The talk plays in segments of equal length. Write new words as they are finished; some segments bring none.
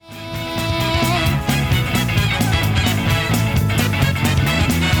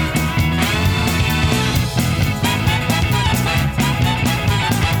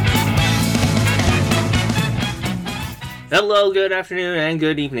Hello, good afternoon, and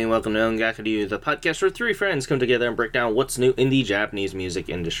good evening. Welcome to Ongaku, the podcast where three friends come together and break down what's new in the Japanese music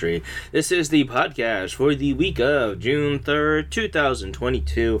industry. This is the podcast for the week of June 3rd,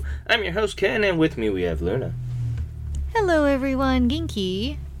 2022. I'm your host, Ken, and with me we have Luna. Hello, everyone.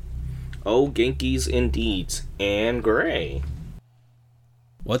 Genki. Oh, Genki's indeed. And Gray.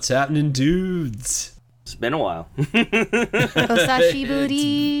 What's happening, dudes? It's been a while. Osashiburi.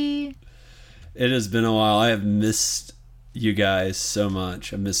 It has been a while. I have missed you guys so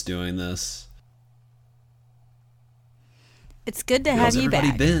much. I miss doing this. It's good to How's have you everybody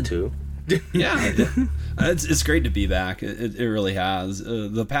back. been? Too. Yeah, it's great to be back. It really has.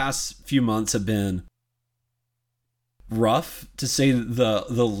 The past few months have been rough, to say the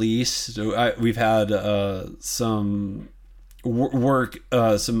least. We've had some work.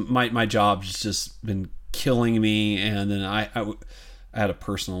 My job's just been killing me, and then I had a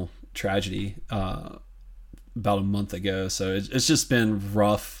personal tragedy about a month ago, so it's just been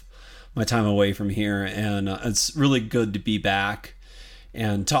rough, my time away from here, and it's really good to be back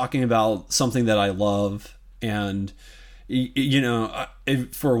and talking about something that I love. And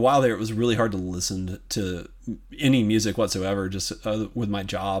for a while there, it was really hard to listen to any music whatsoever, just with my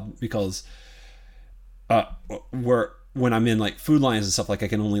job, because when I'm in like Food Lions and stuff, like I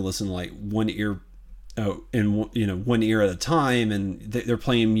can only listen to like one ear one ear at a time, and they're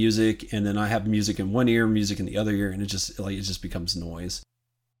playing music, and then I have music in one ear, music in the other ear, and it just becomes noise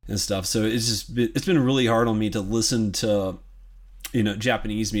and stuff. So it's been really hard on me to listen to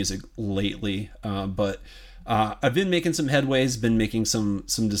Japanese music lately, but I've been making some headways, been making some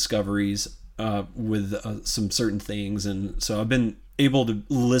discoveries with some certain things, and so I've been able to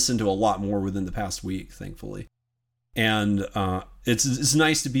listen to a lot more within the past week, thankfully. And it's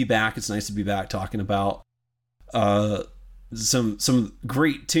nice to be back. It's nice to be back talking about some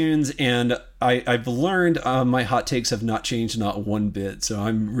great tunes, and I've learned my hot takes have not changed, not one bit. So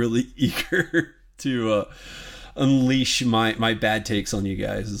I'm really eager to unleash my bad takes on you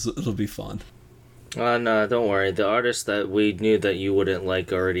guys. It'll be fun. No, don't worry. The artist that we knew that you wouldn't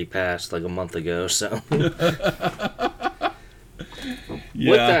like already passed like a month ago. So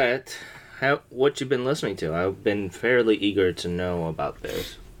Yeah. With that. What you been listening to? I've been fairly eager to know about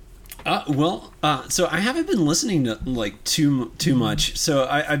this. So I haven't been listening to like too much. So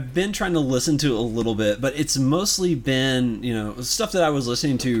I've been trying to listen to a little bit, but it's mostly been stuff that I was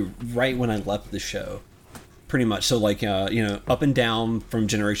listening to right when I left the show, pretty much. So like Up and Down from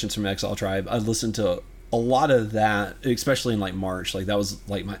Generations from Exile Tribe. I listened to a lot of that, especially in like March. Like that was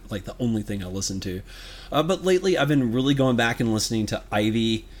like the only thing I listened to. But lately I've been really going back and listening to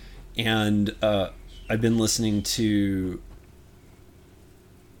Ivy. And I've been listening to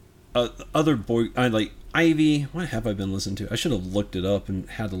other like Ivy. What have I been listening to? I should have looked it up and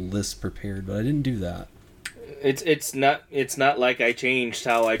had a list prepared, but I didn't do that. It's not like I changed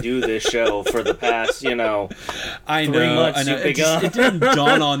how I do this show for the past 3 months. I know. It didn't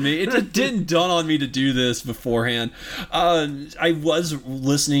dawn on me. It didn't dawn on me to do this beforehand. I was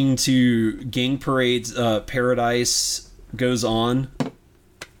listening to Gang Parade's Paradise Goes On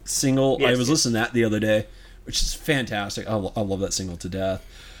single. Yes, I was listening to that the other day, which is fantastic. I love that single to death.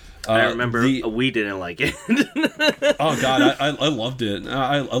 I remember we didn't like it. Oh god, I loved it.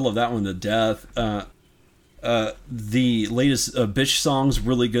 I love that one to death. The latest Bish song's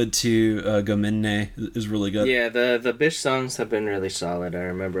really good too. Gomenne is really good. Yeah, the Bish songs have been really solid. I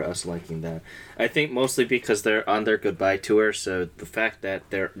remember us liking that. I think mostly because they're on their goodbye tour, so the fact that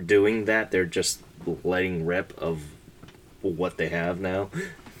they're doing that, they're just letting rip of what they have now.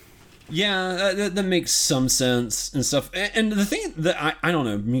 Yeah, that makes some sense and stuff. And the thing that I don't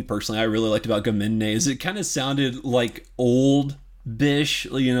know, me personally, I really liked about Gomenne is it kind of sounded like old Bish.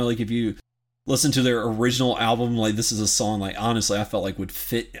 Like if you listen to their original album, like this is a song like honestly I felt like would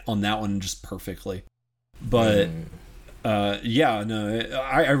fit on that one just perfectly. But I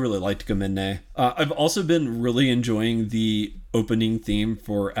really liked Gomenne. I've also been really enjoying the opening theme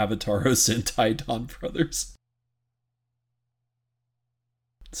for Avataro Sentai Dawn Brothers.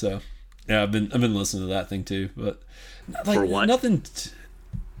 So yeah, I've been listening to that thing too, but like, for what? Nothing.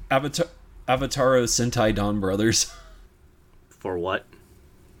 Avataro Sentai Dawn Brothers. For what?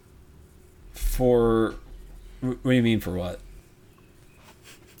 For what do you mean for what?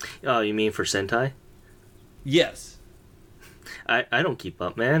 Oh, you mean for Sentai? Yes. I don't keep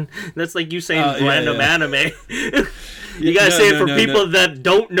up, man. That's like you saying random anime. You gotta say it for people that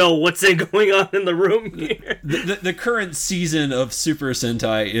don't know what's going on in the room here. The current season of Super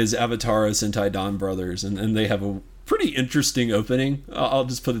Sentai is Avataro Sentai Dawn Brothers, and they have a pretty interesting opening. I'll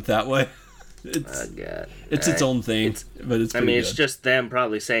just put it that way. It's its own thing, but it's. I mean, it's just them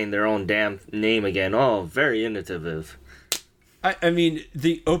probably saying their own damn name again. Oh, very innovative. I mean,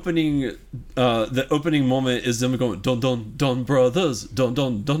 the opening moment is them going don don don brothers don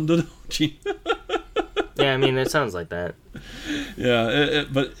don don don. Yeah, I mean, it sounds like that. Yeah,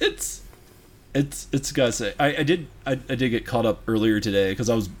 but it's gotta say, I did get caught up earlier today because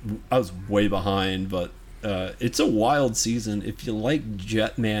I was way behind, but it's a wild season. If you like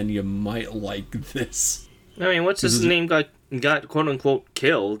Jetman, you might like this. I mean, what's his name got quote unquote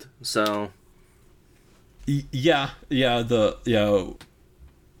killed, so. Yeah. I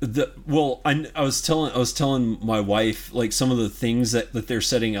was telling my wife like some of the things that they're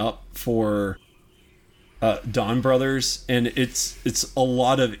setting up for Dawn Brothers, and it's a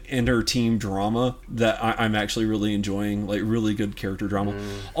lot of inter team drama that I'm actually really enjoying, like really good character drama.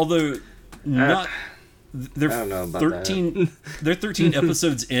 Although not they're I don't know about 13 that. they're 13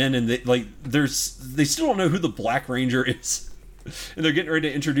 episodes in, and they still don't know who the Black Ranger is. And they're getting ready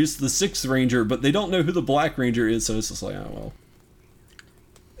to introduce the Sixth Ranger, but they don't know who the Black Ranger is, so it's just like, oh well.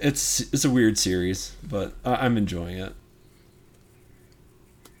 It's a weird series, but I'm enjoying it.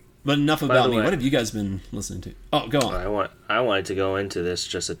 But enough about me. What have you guys been listening to? Oh, go on. I wanted to go into this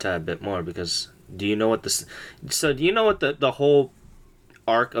just a tad bit more because do you know what the whole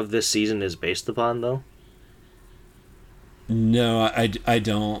arc of this season is based upon though? No, I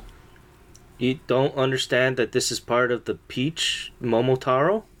don't. You don't understand that this is part of the Peach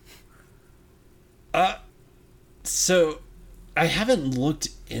Momotaro? So I haven't looked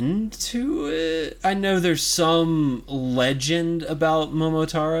into it. I know there's some legend about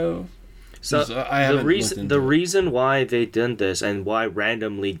Momotaro. So I haven't the reason why they did this and why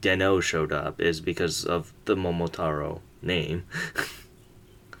randomly Den-O showed up is because of the Momotaro name.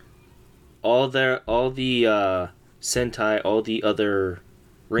 all the Sentai, all the other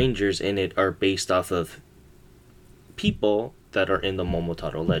Rangers in it are based off of people that are in the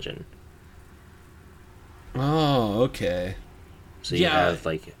Momotaro legend. Oh, okay. So you have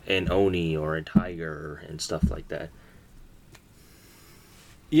like an Oni or a tiger and stuff like that.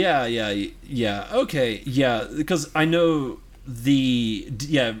 Yeah. Okay, yeah, because I know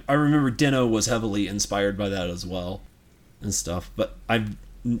I remember Den-O was heavily inspired by that as well and stuff. But I'm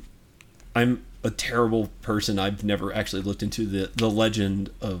a terrible person. I've never actually looked into the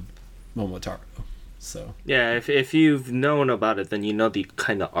legend of Momotaro. So yeah, if you've known about it, then you know the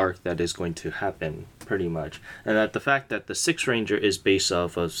kind of arc that is going to happen, pretty much. And that the fact that the Sixth Ranger is based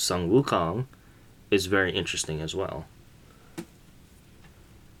off of Sun Wukong is very interesting as well.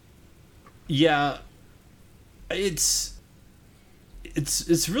 Yeah, it's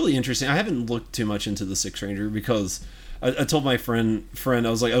really interesting. I haven't looked too much into the Sixth Ranger because I told my friend I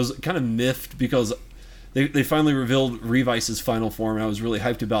was kind of miffed because they finally revealed Revice's final form, and I was really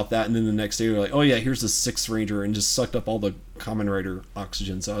hyped about that. And then the next day they were like, oh yeah, here's the Sixth Ranger, and just sucked up all the Kamen Rider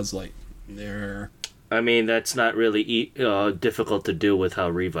oxygen. So I was like, there. I mean, that's not really difficult to do with how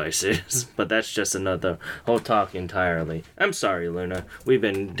Revice is, but that's just another whole talk entirely. I'm sorry, Luna. We've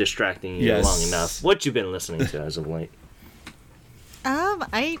been distracting you long enough. What you been listening to as of late?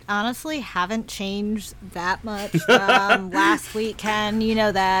 I honestly haven't changed that much from last week, Ken. You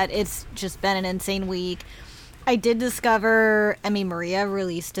know that. It's just been an insane week. I did discover Emi Maria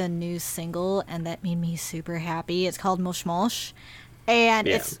released a new single, and that made me super happy. It's called Mosh Mosh, and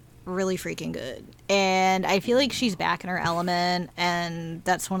it's really freaking good. And I feel like she's back in her element, and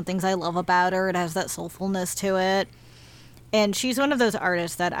that's one of the things I love about her. It has that soulfulness to it. And she's one of those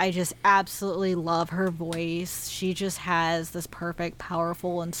artists that I just absolutely love her voice. She just has this perfect,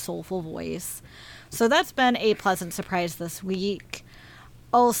 powerful, and soulful voice. So that's been a pleasant surprise this week.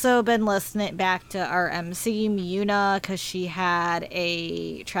 Also been listening back to our MC, Miyuna, because she had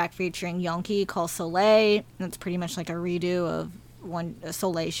a track featuring Yonki called Soleil. And it's pretty much like a redo of one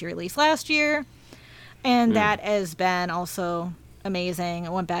Soleil she released last year. And that has been also amazing. I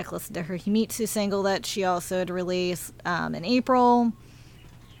went back and listened to her Himitsu single that she also had released in April.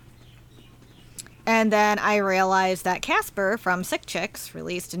 And then I realized that Casper from Sick Chicks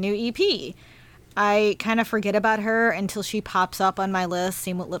released a new EP. I kind of forget about her until she pops up on my list,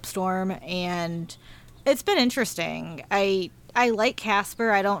 same with Lipstorm, and it's been interesting. I like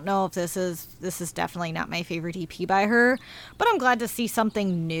Casper. I don't know if this is definitely not my favorite EP by her, but I'm glad to see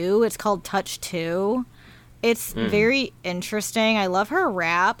something new. It's called Touch 2. It's very interesting. I love her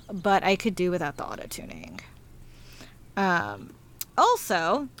rap, but I could do without the auto-tuning.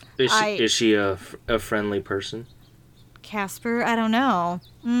 Also... Is she a friendly person? Casper? I don't know.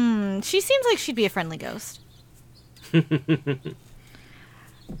 She seems like she'd be a friendly ghost.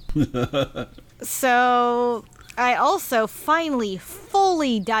 So, I also finally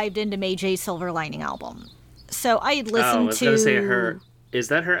fully dived into May J's Silver Lining album. So, I listened to... I was going to say is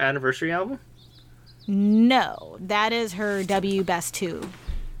that her anniversary album? No, that is her debut Best 2.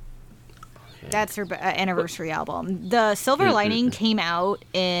 That's her anniversary album. The Silver Lining came out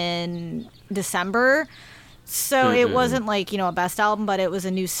in December, so it wasn't like, a best album, but it was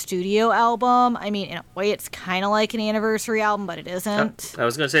a new studio album. I mean, in a way, it's kind of like an anniversary album, but it isn't. I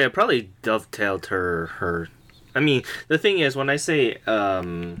was going to say, it probably dovetailed her... I mean, the thing is, when I say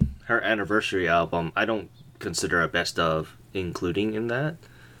her anniversary album, I don't consider a best of including in that.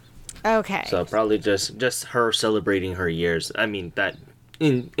 Okay. So probably just her celebrating her years. I mean, that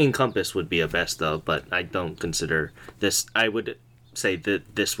Encompass would be a best of, but I don't consider this. I would say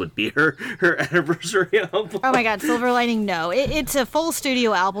that this would be her anniversary album. Oh my God, Silver Lining, no. It's a full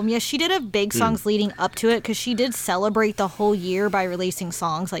studio album. Yes, she did have big songs leading up to it because she did celebrate the whole year by releasing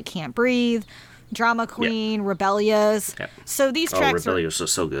songs like Can't Breathe, Drama Queen, Rebellious. Yep. So these tracks Rebellious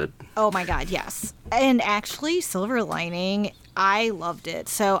was so good. Oh my God, yes. And actually, Silver Lining, I loved it.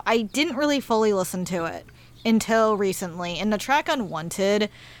 So I didn't really fully listen to it until recently. And the track Unwanted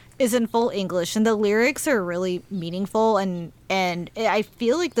is in full English, and the lyrics are really meaningful. And I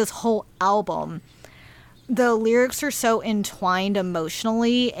feel like this whole album, the lyrics are so entwined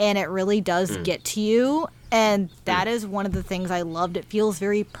emotionally, and it really does get to you. And that is one of the things I loved. It feels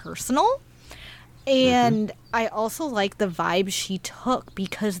very personal. And I also like the vibe she took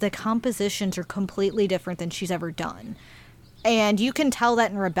because the compositions are completely different than she's ever done. And you can tell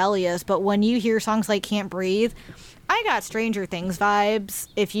that in Rebellious, but when you hear songs like Can't Breathe, I got Stranger Things vibes.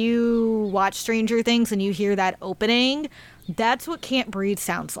 If you watch Stranger Things and you hear that opening, that's what Can't Breathe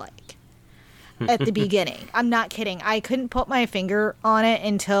sounds like at the beginning. I'm not kidding. I couldn't put my finger on it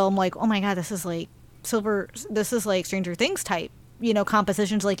until I'm like, oh my God, this is like Stranger Things type,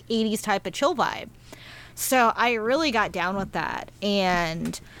 compositions, like 80s type of chill vibe. So I really got down with that.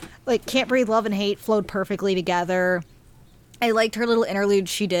 And like Can't Breathe, Love and Hate flowed perfectly together. I liked her little interlude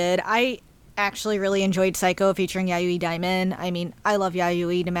she did. I actually really enjoyed Psycho featuring Yayoi Diamond. I mean, I love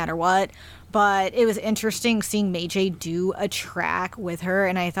Yayoi no matter what, but it was interesting seeing May J do a track with her,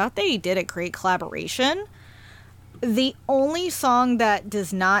 and I thought they did a great collaboration. The only song that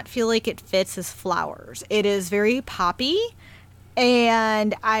does not feel like it fits is Flowers. It is very poppy,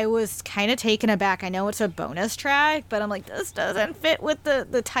 and I was kind of taken aback. I know it's a bonus track, but I'm like, this doesn't fit with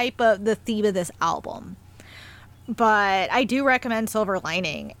the type of the theme of this album. But I do recommend Silver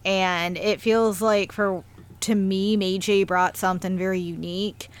Lining, and it feels like to me, May J brought something very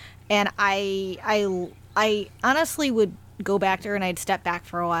unique, and I honestly would go back to her and I'd step back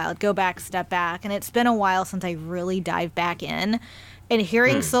for a while. I'd go back, step back, and it's been a while since I really dived back in. And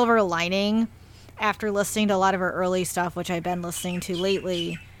hearing Silver Lining after listening to a lot of her early stuff, which I've been listening to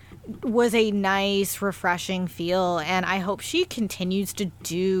lately, was a nice, refreshing feel, and I hope she continues to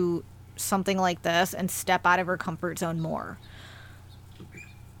do something like this and step out of her comfort zone more.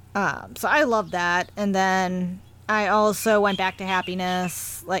 So I love that. And then I also went back to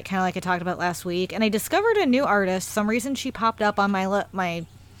Happiness, kind of like I talked about last week, and I discovered a new artist. For some reason she popped up on my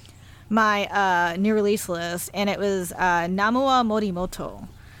new release list, and it was Namua Morimoto.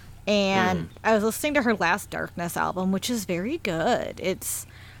 And I was listening to her last Darkness album, which is very good.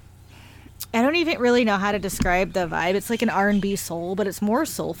 I don't even really know how to describe the vibe. It's like an R&B soul, but it's more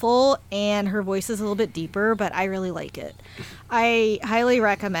soulful, and her voice is a little bit deeper, but I really like it. I highly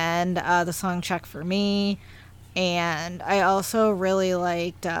recommend the song Check for Me, and I also really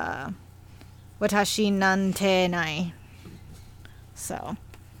liked Watashi Nante Nai. So,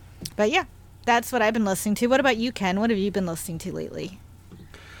 but yeah, that's what I've been listening to. What about you, Ken? What have you been listening to lately?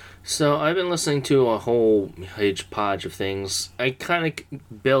 So I've been listening to a whole hodgepodge of things. I kind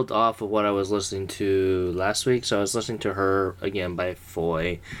of built off of what I was listening to last week. So I was listening to Her Again by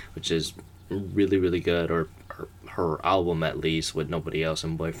Foy, which is really, really good, or her album at least, with Nobody Else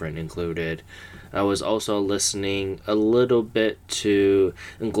and Boyfriend included. I was also listening a little bit to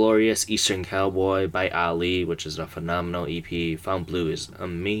Inglorious Eastern Cowboy by Ali, which is a phenomenal EP. Found Blue is an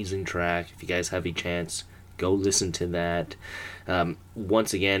amazing track. If you guys have a chance, go listen to that.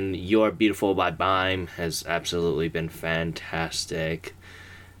 Once again, You Are Beautiful by Baim has absolutely been fantastic.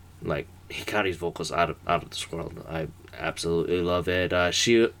 Like, Hikari's vocals out of this world. I absolutely love it.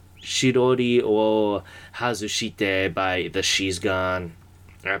 Shirori o Hazushite by The She's Gone.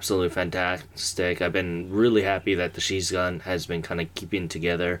 Absolutely fantastic. I've been really happy that The She's Gone has been kind of keeping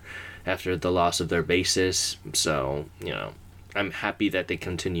together after the loss of their bassist. So, I'm happy that they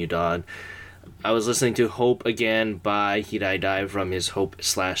continued on. I was listening to Hope Again by Hirai Dai from his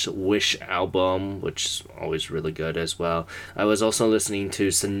Hope/Wish album, which is always really good as well. I was also listening to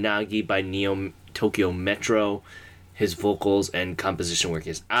Sanagi by Neo Tokyo Metro. His vocals and composition work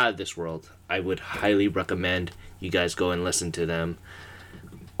is out of this world. I would highly recommend you guys go and listen to them.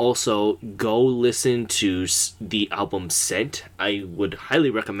 also go listen to the album Scent. I would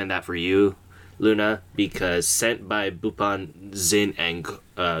highly recommend that for you, Luna, because Scent by Bupan, Zin, and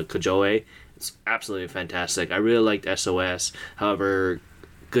Kojoe, it's absolutely fantastic. I really liked SOS. However,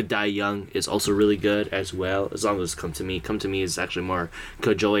 Good Die Young is also really good as well, as long as Come to Me. Come to Me is actually more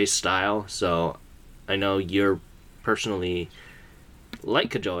Kojoe style, so I know you're personally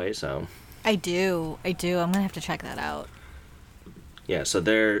like Kojoe, so... I do. I'm going to have to check that out. Yeah, so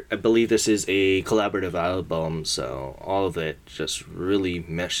I believe this is a collaborative album, so all of it just really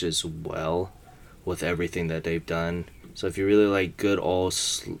meshes well with everything that they've done. So if you really like good old...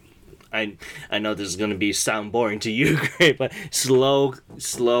 I know this is going to sound boring to you, Gray, but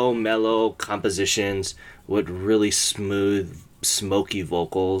slow, mellow compositions with really smooth, smoky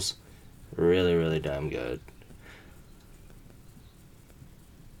vocals. Really, really damn good.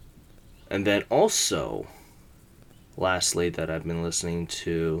 And then also, lastly, that I've been listening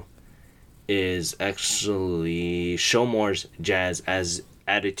to is actually Showmore's Jazz as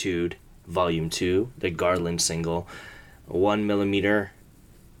Attitude Volume 2, the Garland single. 1mm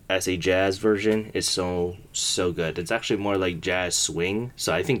as a jazz version is so good. It's actually more like jazz swing,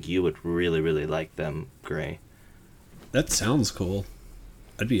 so I think you would really, really like them, Gray. That sounds cool.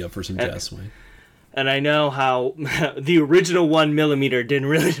 I'd be up for some jazz swing. And I know how the original 1mm didn't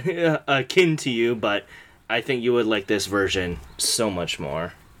really akin to you, but I think you would like this version so much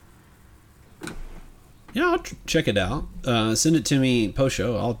more. Yeah, I'll check it out. Send it to me post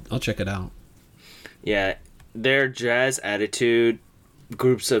show. I'll check it out. Yeah, their jazz attitude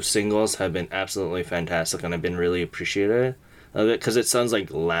groups of singles have been absolutely fantastic, and I've been really appreciative of it because it sounds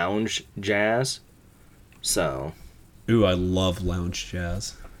like lounge jazz. So, ooh, I love lounge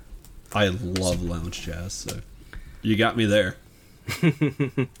jazz. I love lounge jazz, so you got me there.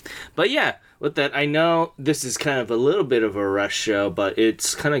 But yeah, with that, I know this is kind of a little bit of a rush show, but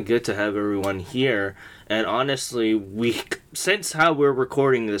it's kind of good to have everyone here. And honestly, since how we're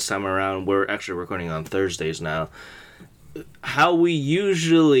recording this time around, we're actually recording on Thursdays now. How we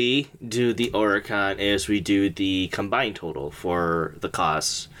usually do the Oricon is we do the combined total for the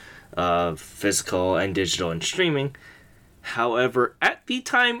costs of physical and digital and streaming. However, at the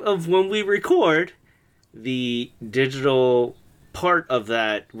time of when we record, the digital part of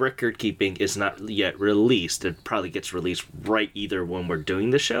that record keeping is not yet released. It probably gets released right either when we're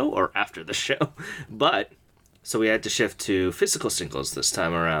doing the show or after the show. But, so we had to shift to physical singles this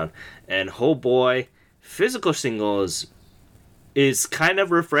time around. And oh boy, physical singles is kind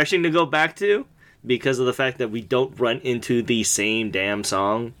of refreshing to go back to because of the fact that we don't run into the same damn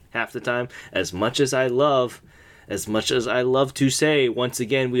song half the time. As much as I love to say, once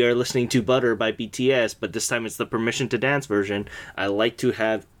again, we are listening to Butter by BTS, but this time it's the Permission to Dance version. I like to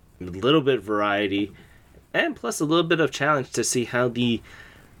have a little bit of variety, and plus a little bit of challenge to see how the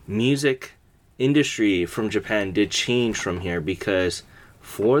music industry from Japan did change from here, because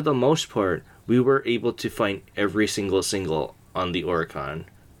for the most part, we were able to find every single single on the Oricon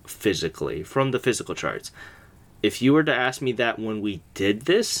physically, from the physical charts. If you were to ask me that when we did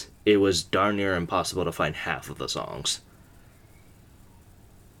this, it was darn near impossible to find half of the songs.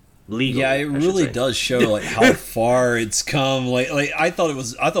 Legally, yeah, it really does show like how far it's come. Like I thought it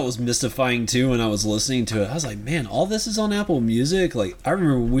was mystifying too when I was listening to it. I was like, man, all this is on Apple Music. Like I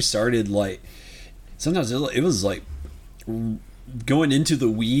remember when we started, like sometimes it was like going into the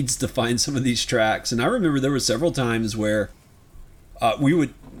weeds to find some of these tracks. And I remember there were several times where we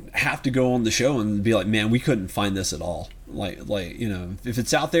would have to go on the show and be like, man, we couldn't find this at all. Like you know, if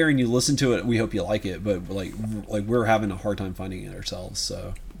it's out there and you listen to it, we hope you like it, but like we're having a hard time finding it ourselves.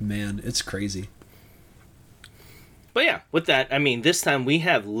 So man, it's crazy. But yeah, with that, I mean, this time we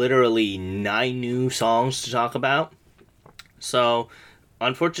have literally 9 new songs to talk about. So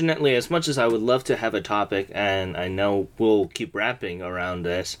unfortunately, as much as I would love to have a topic, and I know we'll keep wrapping around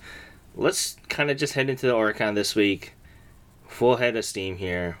this, let's kind of just head into the Oricon this week. Full head of steam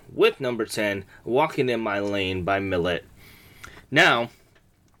here with number 10, Walking in My Lane by Millet. Now,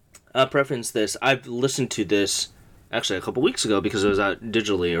 I'll preference this. I've listened to this actually a couple weeks ago because it was out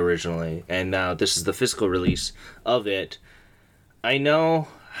digitally originally, and now this is the physical release of it. I know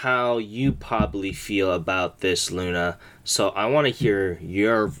how you probably feel about this, Luna, so I want to hear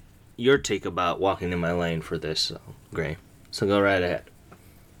your take about Walking in My Lane for this, Gray. So go right ahead.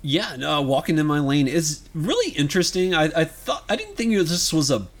 Yeah, no, Walking in My Lane is really interesting. I didn't think this was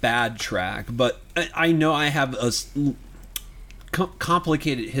a bad track, but I know I have a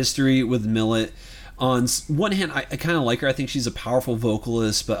complicated history with Millet. On one hand, I kind of like her. I think she's a powerful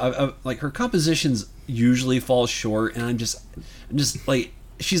vocalist, but I like her compositions usually fall short, and I'm just like,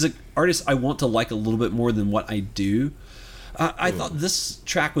 she's an artist I want to like a little bit more than what I do. I thought this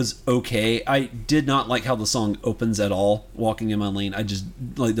track was okay. I did not like how the song opens at all, Walking in My Lane. I just,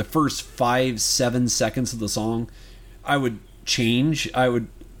 like, the first 5-7 seconds of the song, I would change. I would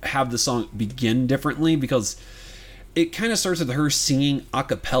have the song begin differently, because it kind of starts with her singing a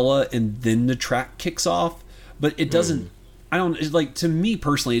cappella and then the track kicks off, but it doesn't, I don't, like, to me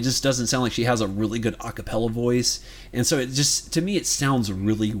personally, it just doesn't sound like she has a really good a cappella voice, and so it just, to me, it sounds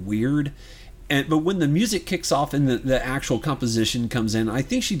really weird. But when the music kicks off and the actual composition comes in, I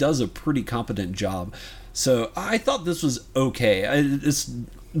think she does a pretty competent job. So I thought this was okay. This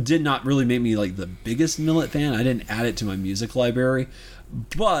did not really make me like the biggest Millet fan. I didn't add it to my music library,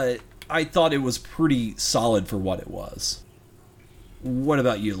 but I thought it was pretty solid for what it was. What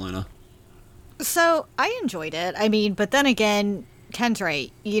about you, Luna? So I enjoyed it. I mean, but then again, Ken's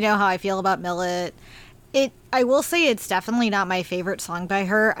right. You know how I feel about Millet. I will say it's definitely not my favorite song by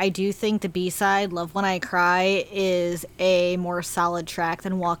her. I do think the B-side, Love When I Cry, is a more solid track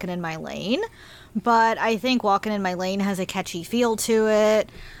than Walkin' in My Lane. But I think Walkin' in My Lane has a catchy feel to it.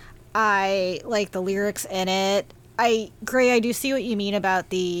 I like the lyrics in it. Gray, I do see what you mean about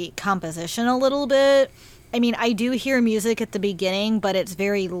the composition a little bit. I mean, I do hear music at the beginning, but it's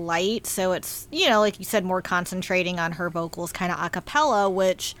very light. So it's, you know, like you said, more concentrating on her vocals, kind of a cappella,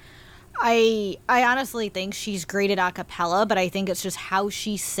 which I honestly think she's great at a cappella, but I think it's just how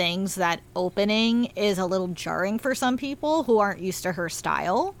she sings that opening is a little jarring for some people who aren't used to her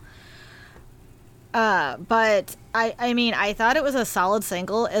style. But I mean, I thought it was a solid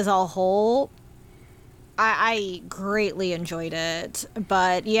single as a whole. I greatly enjoyed it,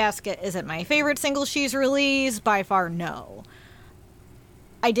 but you ask, is it my favorite single she's released? By far, no.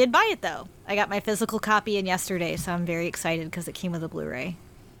 I did buy it, though. I got my physical copy in yesterday, so I'm very excited because it came with a Blu-ray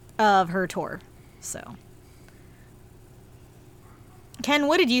of her tour. So, Ken,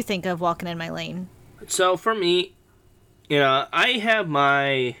 what did you think of Walking in My Lane? So for me, you know, I have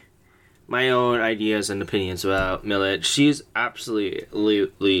my own ideas and opinions about Millet. She's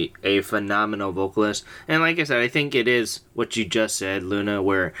absolutely a phenomenal vocalist, and like I said, I think it is what you just said, Luna,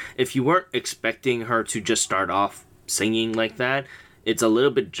 where if you weren't expecting her to just start off singing like that, it's a little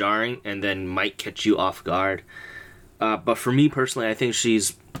bit jarring and then might catch you off guard. But for me personally, I think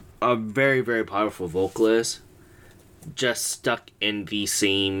she's a very, very powerful vocalist, just stuck in the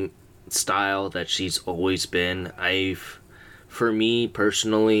same style that she's always been. For me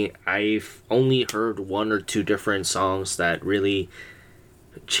personally, I've only heard one or two different songs that really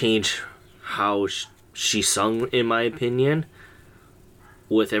changed how she sung, in my opinion,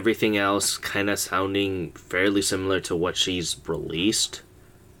 with everything else kind of sounding fairly similar to what she's released.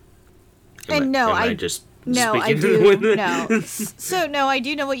 I do. No. So, no, I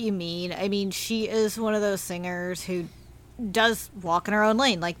do know what you mean. I mean, she is one of those singers who does walk in her own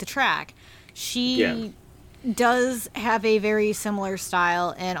lane, like the track. She does have a very similar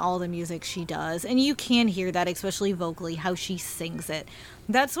style in all the music she does, and you can hear that, especially vocally, how she sings it.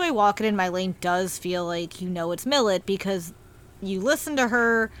 That's why Walkin' in My Lane does feel like you know it's Millet, because you listen to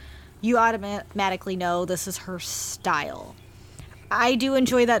her, you automatically know this is her style. I do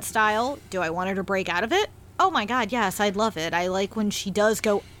enjoy that style. Do I want her to break out of it? Oh my god, yes, I'd love it. I like when she does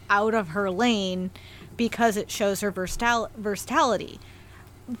go out of her lane because it shows her versatility.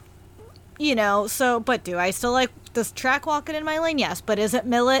 You know, so, but do I still like this track Walking in My Lane? Yes. But is it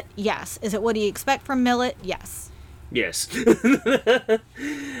Millet? Yes. Is it what do you expect from Millet? Yes. Yes.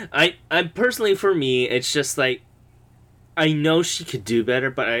 I personally, for me, it's just like, I know she could do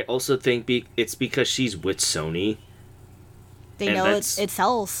better, but I also think it's because she's with Sony. They know it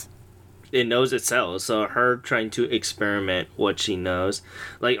sells. It knows it sells, so her trying to experiment what she knows.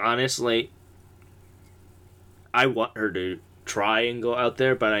 Like, honestly, I want her to try and go out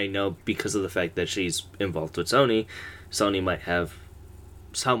there, but I know because of the fact that she's involved with Sony might have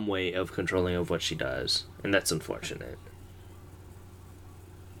some way of controlling of what she does, and that's unfortunate.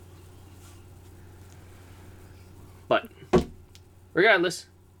 But regardless,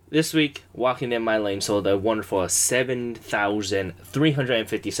 this week Walking in My Lane sold a wonderful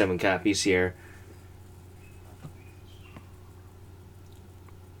 7,357 copies here.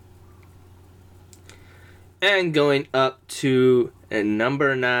 And going up to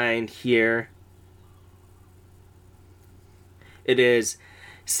number 9 here, it is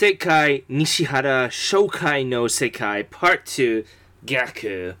Sekai Nishihara Shokai no Sekai Part 2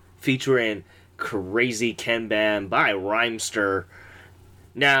 Gaku, featuring Crazy Ken Band by Rhymester.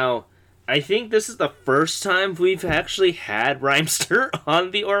 Now, I think this is the first time we've actually had Rhymester on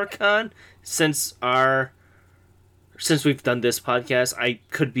the Oricon since we've done this podcast. I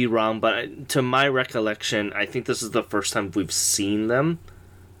could be wrong, but to my recollection, I think this is the first time we've seen them.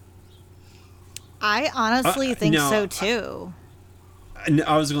 I honestly think no, so too.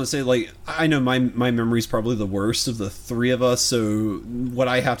 I was going to say, like, I know my memory's probably the worst of the three of us, so what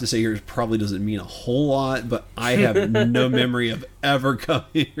I have to say here probably doesn't mean a whole lot, but I have no memory of ever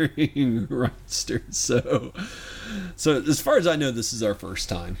hearing Rhymester. So as far as I know, this is our first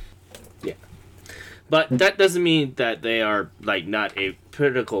time. Yeah. But that doesn't mean that they are, like, not a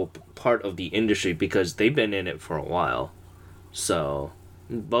critical part of the industry, because they've been in it for a while. So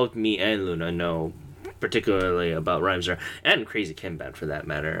both me and Luna know particularly about Rhymester, and Crazy Ken Band for that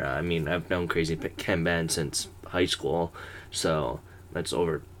matter. I mean, I've known Crazy Ken Band since high school, so that's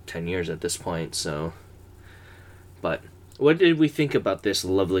over 10 years at this point. So, but what did we think about this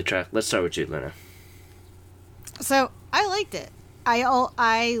lovely track? Let's start with you, Luna. So I liked it.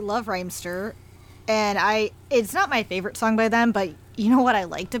 I love Rhymester, and it's not my favorite song by them, but you know what I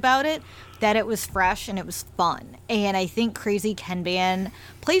liked about it? That it was fresh and it was fun. And I think Crazy Ken Band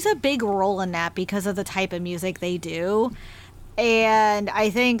plays a big role in that because of the type of music they do. And I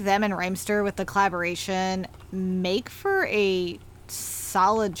think them and Rhymester with the collaboration make for a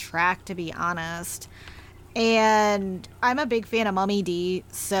solid track, to be honest. And I'm a big fan of Mummy D,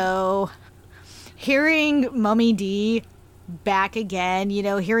 so hearing Mummy D back again,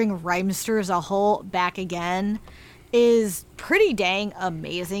 hearing Rhymester as a whole back again is pretty dang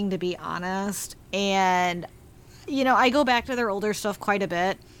amazing, to be honest. And, I go back to their older stuff quite a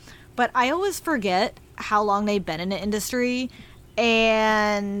bit, but I always forget how long they've been in the industry.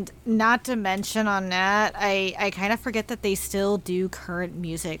 And not to mention on that, I kind of forget that they still do current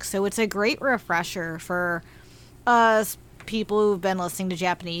music. So it's a great refresher for us people who've been listening to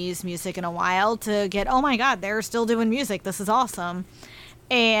Japanese music in a while to get, oh my God, they're still doing music. This is awesome.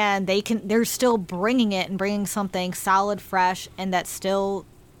 And they're still bringing it and bringing something solid, fresh, and that still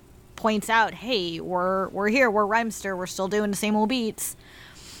points out, hey, we're here, we're Rhymester, we're still doing the same old beats,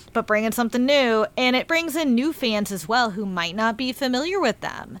 but bringing something new. And it brings in new fans as well who might not be familiar with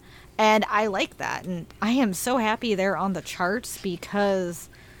them. And I like that. And I am so happy they're on the charts because,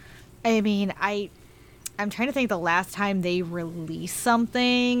 I mean, I'm trying to think the last time they released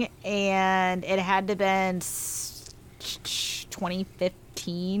something, and it had to been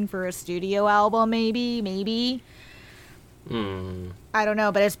 2015 for a studio album, maybe. I don't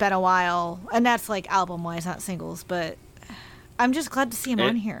know, but it's been a while, and that's like album wise, not singles. But I'm just glad to see him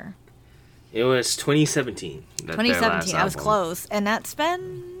on here. It was 2017. 2017. I was close, and that's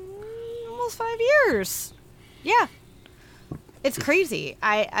been almost 5 years. Yeah, it's crazy.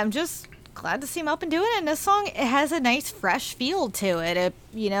 I'm just glad to see him up and doing it. And this song, it has a nice fresh feel to it. It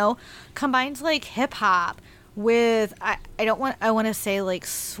combines like hip hop with I want to say like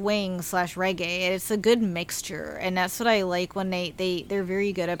swing / reggae. It's a good mixture, and that's what I like when they're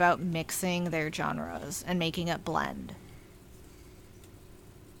very good about mixing their genres and making it blend.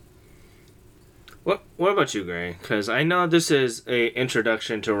 What about you, Gray? Because I know this is a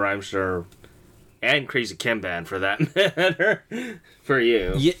introduction to Rhymester and Crazy Ken Band for that matter for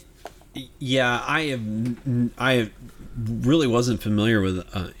you. Yeah, I really wasn't familiar with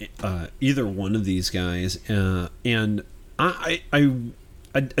either one of these guys, and I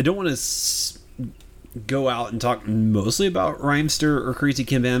don't want to go out and talk mostly about Rhymester or Crazy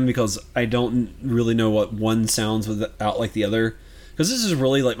Ken Band because I don't really know what one sounds without like the other, because this is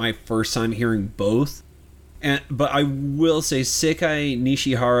really like my first time hearing both. But I will say Sekai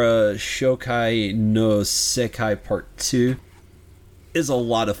Nishihara Shokai no Sekai Part 2 is a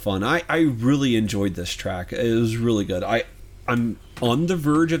lot of fun. I really enjoyed this track. It was really good. I'm on the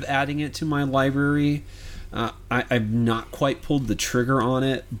verge of adding it to my library. I've not quite pulled the trigger on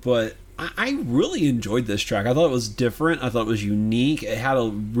it, but I really enjoyed this track. I thought it was different. I thought it was unique. It had a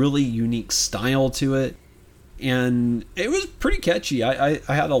really unique style to it, and it was pretty catchy. I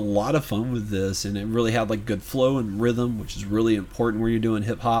had a lot of fun with this, and it really had like good flow and rhythm, which is really important when you're doing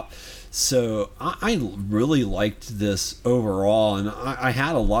hip hop. So I really liked this overall, and I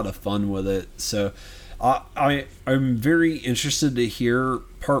had a lot of fun with it. So I'm very interested to hear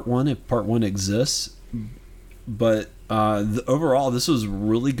part one, if part one exists. But overall, this was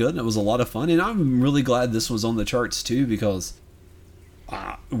really good, and it was a lot of fun. And I'm really glad this was on the charts too, because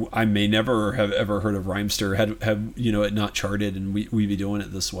I may never have ever heard of Rhymester had it not charted, and we be doing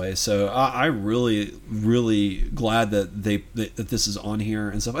it this way. So I really glad that that this is on here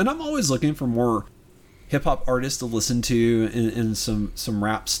and stuff. And I'm always looking for more hip hop artists to listen to and some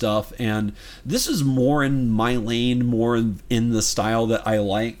rap stuff. And this is more in my lane, more in the style that I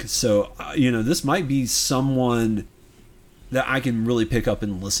like. So this might be someone that I can really pick up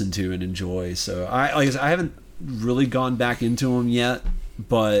and listen to and enjoy. So I haven't really gone back into them yet,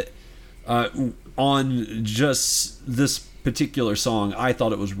 but on just this particular song, I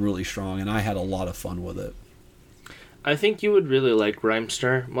thought it was really strong, and I had a lot of fun with it. I think you would really like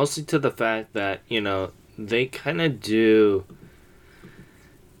Rhymester, mostly to the fact that, they kind of do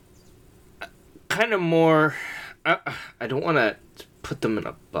kind of more... I don't want to put them in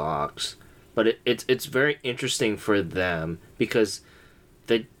a box, but it's very interesting for them because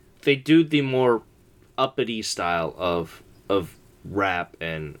they do the more uppity style of rap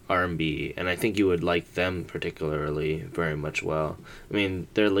and R&B, and I think you would like them particularly very much well. I mean,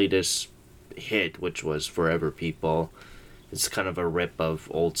 their latest hit, which was Forever People, it's kind of a rip of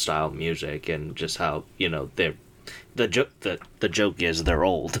old style music and just how, they're the joke is they're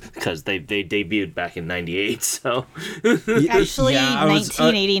old because they debuted back in 98, so actually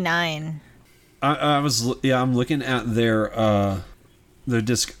 1989. I'm looking at their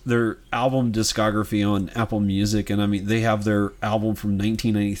album discography on Apple Music, and I mean they have their album from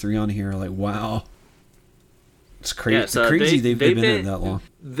 1993 on here. Like, wow, it's crazy. Yeah, so crazy they've been in it that long.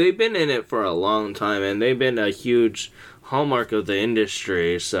 They've been in it for a long time, and they've been a huge hallmark of the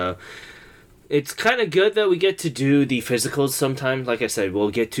industry. So it's kind of good that we get to do the physicals sometimes. Like I said,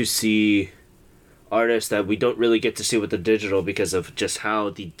 we'll get to see artists that we don't really get to see with the digital because of just how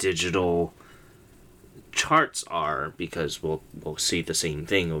the digital charts are, because we'll see the same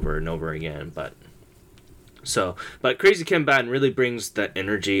thing over and over again. But Crazy Ken Ban really brings the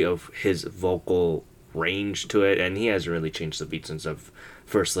energy of his vocal range to it, and he hasn't really changed the beat since I've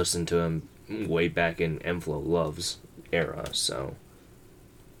first listened to him way back in M-Flow Love's era. So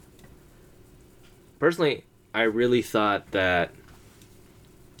personally, I really thought that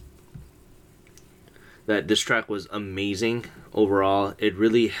this track was amazing overall. It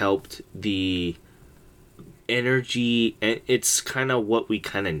really helped the energy, and it's kind of what we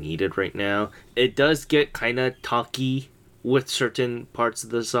kind of needed right now. It does get kind of talky with certain parts of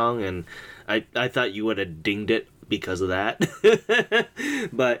the song, and I thought you would have dinged it because of that.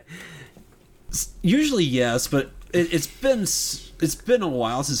 But usually yes, but it's been a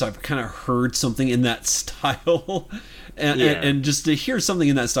while since I've kind of heard something in that style, and just to hear something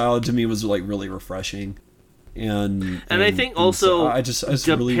in that style to me was like really refreshing. And I think also I just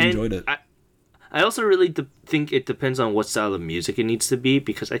really enjoyed it. I also really think it depends on what style of music it needs to be,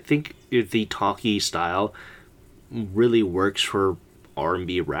 because I think the talky style really works for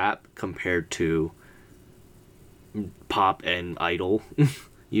R&B rap compared to pop and idol.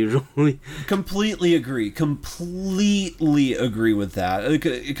 Usually. Completely agree with that,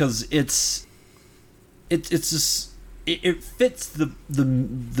 because it fits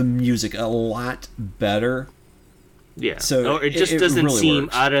the music a lot better. Yeah. So it just doesn't really seem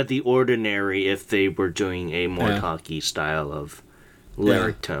works. Out of the ordinary if they were doing a more talky style of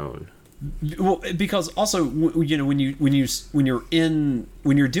lyric tone. Well, because also when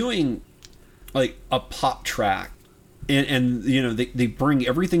you're doing like a pop track, and they bring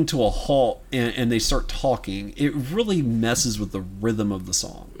everything to a halt and they start talking, it really messes with the rhythm of the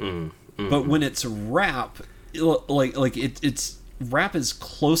song. Mm-hmm. But when it's rap, it's rap is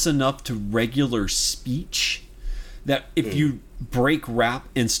close enough to regular speech that if you break rap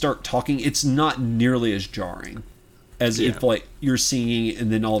and start talking, it's not nearly as jarring as if like you're singing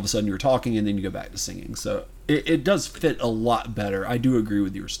and then all of a sudden you're talking and then you go back to singing. So it does fit a lot better. I do agree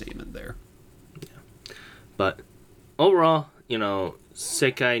with your statement there. Yeah. But overall,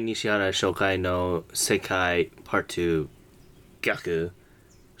 Sekai Nishihara Shokai no Sekai Part 2 Gyaku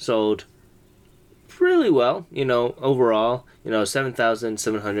sold really well, overall,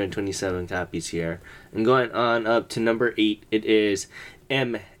 7,727 copies here. And going on up to number 8, it is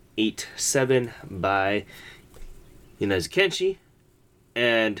M87 by Yonezu Kenshi.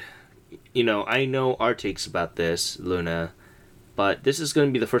 And, I know our takes about this, Luna, but this is going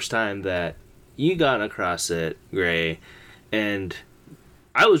to be the first time that you got across it, Gray, and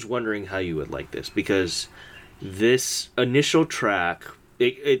I was wondering how you would like this, because this initial track,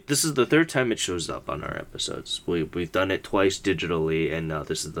 this is the third time it shows up on our episodes. We've done it twice digitally, and now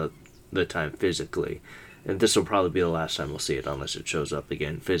this is the time physically, and this will probably be the last time we'll see it unless it shows up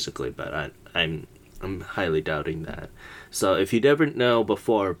again physically. But I'm highly doubting that. So if you didn't know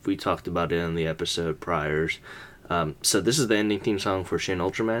before, we talked about it in the episode priors. So this is the ending theme song for Shin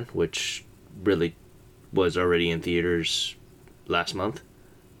Ultraman, which really was already in theaters last month.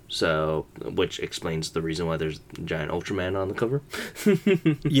 So, which explains the reason why there's giant Ultraman on the cover.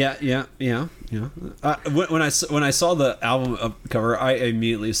 Yeah. When I saw the album cover, I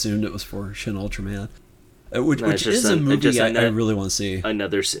immediately assumed it was for Shin Ultraman, which is a movie I really want to see.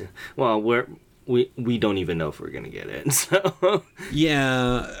 Well, we don't even know if we're gonna get it. So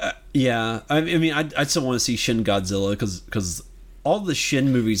yeah. I mean, I still want to see Shin Godzilla because all the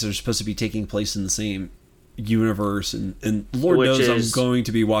Shin movies are supposed to be taking place in the same universe, and Lord Which knows is- I'm going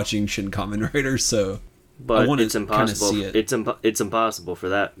to be watching Shin Kamen Rider, so But I want it's to kind of impossible. see it. It's impossible for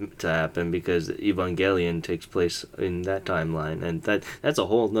that to happen because Evangelion takes place in that timeline, and that's a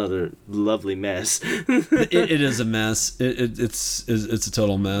whole nother lovely mess. It is a mess. It's a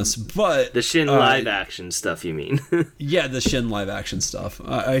total mess. But The Shin live action stuff, you mean? yeah, the Shin live action stuff.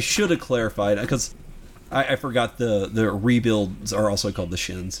 I should have clarified because I forgot the rebuilds are also called the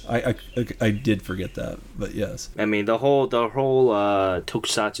Shins. I did forget that, but yes. I mean, the whole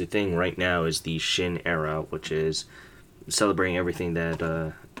tokusatsu thing right now is the Shin era, which is celebrating everything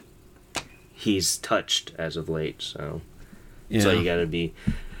that he's touched as of late. So you gotta be.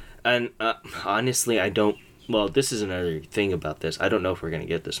 And honestly, I don't. Well, this is another thing about this. I don't know if we're gonna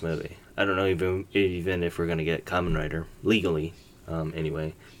get this movie. I don't know even if we're gonna get Kamen Rider legally.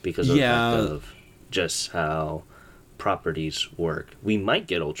 Anyway, because of the fact of just how properties work. We might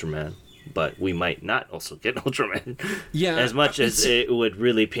get Ultraman, but we might not also get Ultraman. Yeah, as much as it would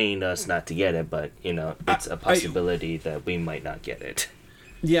really pain us not to get it, but it's a possibility that we might not get it.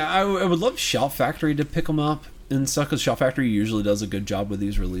 Yeah, I would love Shout Factory to pick them up and stuff, because Shout Factory usually does a good job with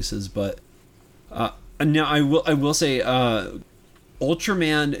these releases. But now I will say,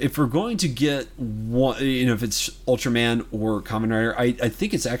 Ultraman, if we're going to get one, if it's Ultraman or Kamen Rider, I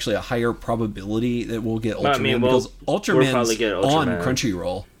think it's actually a higher probability that we'll get Ultraman, because Ultraman's on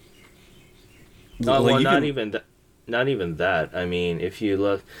Crunchyroll. Not even that. I mean, if you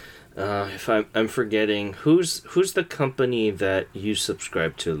look, if I'm forgetting who's the company that you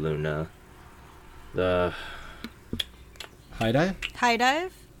subscribe to, Luna, the High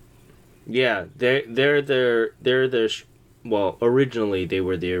Dive. Yeah, they're well, originally they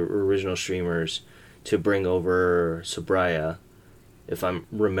were the original streamers to bring over Sabraya, if I'm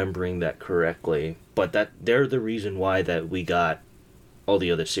remembering that correctly. But they're the reason why that we got all the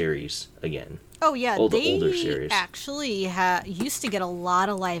other series again. Oh yeah, all the they older series. Actually used to get a lot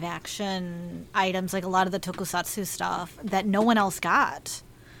of live action items, like a lot of the tokusatsu stuff that no one else got.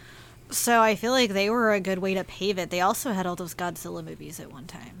 So I feel like they were a good way to pave it. They also had all those Godzilla movies at one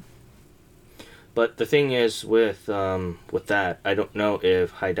time. But the thing is with that, I don't know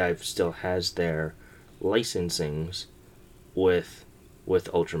if High Dive still has their licensings with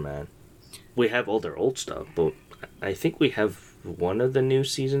Ultraman. We have all their old stuff, but I think we have one of the new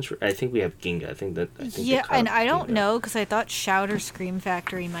seasons. I think we have Ginga. I think yeah, and I don't know, because I thought Shout or Scream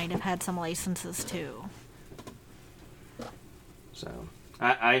Factory might have had some licenses too. So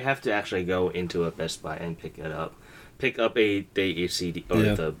I have to actually go into a Best Buy and pick up a CD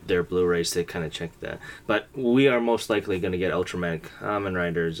or their Blu-rays to kind of check that. But we are most likely going to get Ultraman. Kamen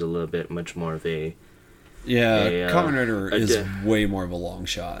Rider is a little bit much more of a Kamen Rider is way more of a long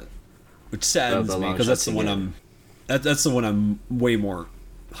shot, which saddens me, because that's the one that's the one I'm way more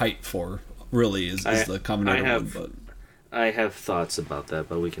hyped for. Really, is the Kamen Rider one. But I have thoughts about that,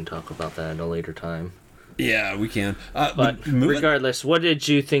 but we can talk about that at a later time. Yeah, we can. But regardless, what did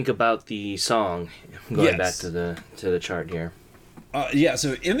you think about the song? Going back to the chart here.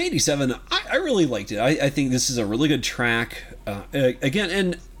 So M87, I really liked it. I think this is a really good track. Again,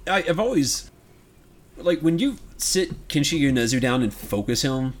 and I've always, like, when you sit Kenshi Yonezu down and focus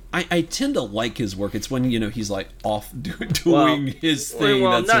him, I tend to like his work. It's when he's like off doing his thing.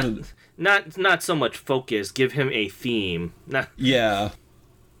 Well, not so much focus. Give him a theme. Not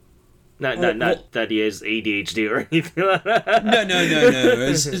that he has ADHD or anything like that.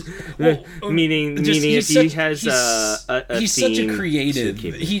 No. Meaning if he has a he's theme, such a creative.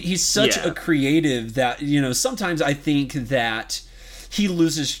 He's such a creative that sometimes I think that he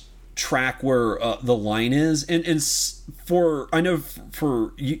loses track where the line is, and I know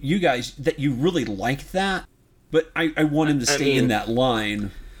for you guys that you really like that, but I want him to stay in that line,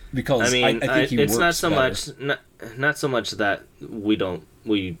 because I think he works not so better. not so much that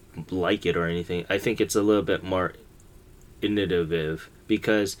we like it or anything. I think it's a little bit more innovative,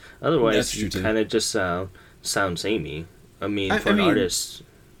 because otherwise you kind of just sound samey. I mean, for an artist,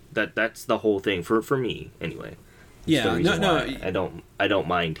 that's the whole thing for me anyway. Yeah, I don't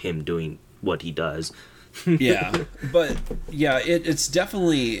mind him doing what he does. Yeah, but yeah, it's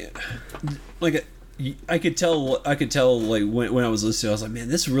definitely like I could tell like when I was listening, I was like, man,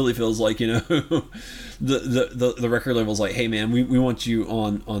 this really feels like the record label's like, hey man, we want you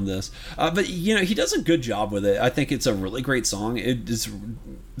on this. But he does a good job with it. I think it's a really great song. It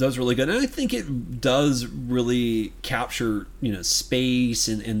does really good, and I think it does really capture space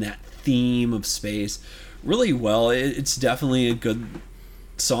and that theme of space really well. It's definitely a good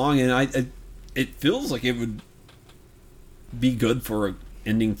song, and it feels like it would be good for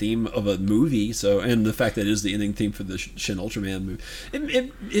ending theme of a movie. So, and the fact that it is the ending theme for the Shin Ultraman movie,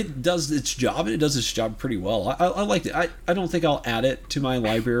 it does its job, and it does its job pretty well. I liked it. I don't think I'll add it to my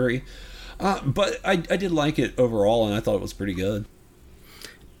library, but I did like it overall, and I thought it was pretty good.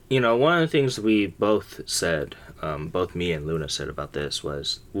 You know, one of the things we both said, both me and Luna said about this,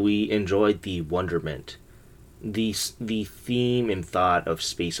 was we enjoyed the wonderment. The theme and thought of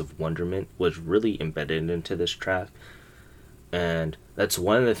Space of Wonderment was really embedded into this track. And that's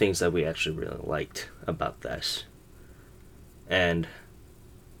one of the things that we actually really liked about this. And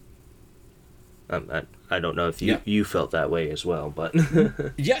I don't know if you felt that way as well, but...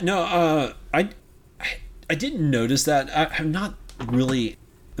 Yeah, no, I didn't notice that. I'm not really...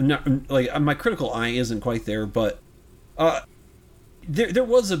 like, my critical eye isn't quite there, but there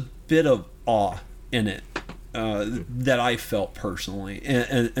was a bit of awe in it that I felt personally,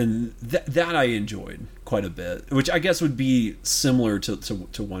 and that I enjoyed quite a bit, which I guess would be similar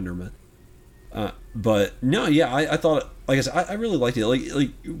to Wonderment. But no, yeah, I thought, like I said, I really liked it. Like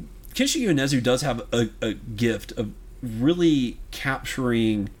Kishi Yonezu does have a gift of really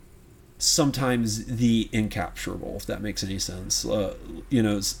capturing sometimes the incapturable, if that makes any sense. You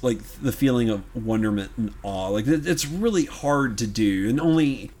know, it's like the feeling of wonderment and awe. Like, it's really hard to do, and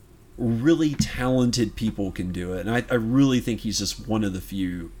only really talented people can do it. And I really think he's just one of the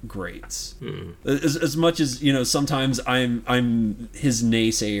few greats. As much as, you know, sometimes I'm his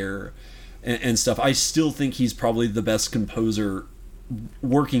naysayer and stuff, I still think he's probably the best composer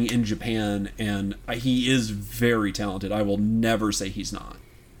working in Japan, and he is very talented. I will never say he's not.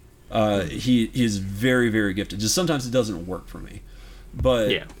 He is very, very gifted. Just sometimes it doesn't work for me,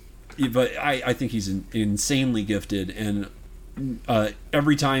 but yeah. But I think he's insanely gifted, and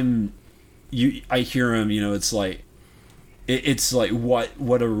every time I hear him, you know, it's like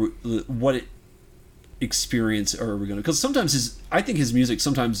what experience are we gonna? Because sometimes I think his music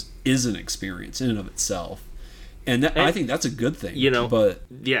sometimes is an experience in and of itself, and I think that's a good thing. You know, but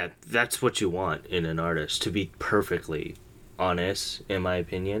yeah, that's what you want in an artist, to be perfectly honest, in my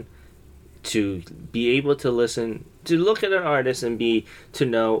opinion. To be able to listen, to look at an artist and to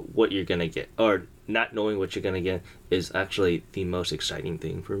know what you're gonna get, or not knowing what you're gonna get, is actually the most exciting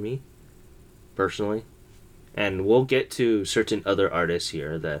thing for me, personally. And we'll get to certain other artists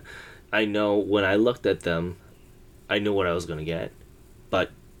here that I know when I looked at them, I knew what I was gonna get, but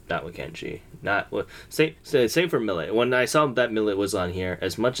not with Kenshi. Same for Millet. When I saw that Millet was on here,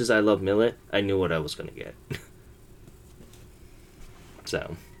 as much as I love Millet, I knew what I was gonna get.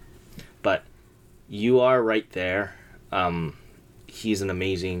 So. But you are right there. He's an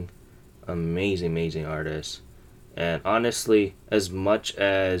amazing artist. And honestly, as much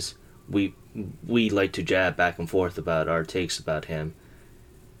as we like to jab back and forth about our takes about him,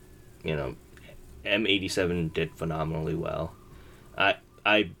 you know, M87 did phenomenally well.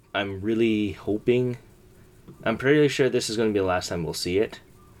 I'm really hoping, I'm pretty sure this is going to be the last time we'll see it.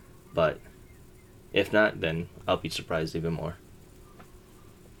 But if not, then I'll be surprised even more.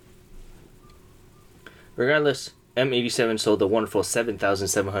 Regardless, M87 sold a wonderful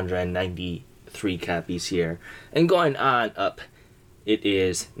 7,793 copies here. And going on up, it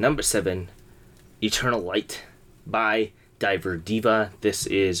is number 7, Eternal Light by Diver Diva. This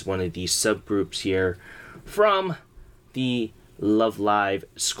is one of the subgroups here from the Love Live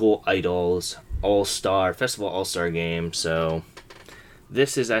School Idols All-Star Festival All-Star game. So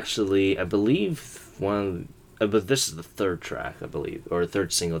this is actually, I believe, but this is the third track, I believe, or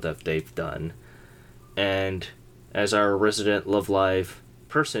third single that they've done. And as our resident Love Live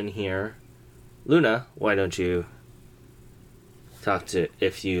person here, Luna, why don't you talk to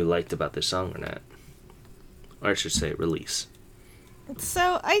if you liked about this song or not? Or I should say, release.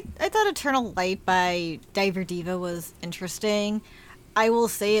 So I thought Eternal Light by Diver Diva was interesting. I will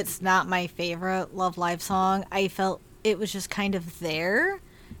say it's not my favorite Love Live song. I felt it was just kind of there.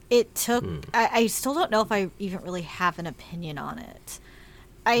 It took... I still don't know if I even really have an opinion on it.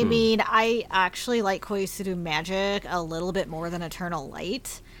 I mean, I actually like Koizuru Magic a little bit more than Eternal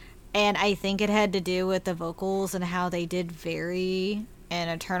Light, and I think it had to do with the vocals and how they did vary in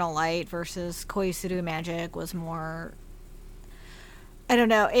Eternal Light versus Koizuru Magic was more... I don't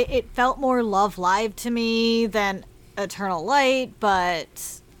know, it felt more Love Live to me than Eternal Light,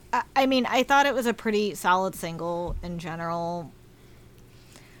 but I mean, I thought it was a pretty solid single in general.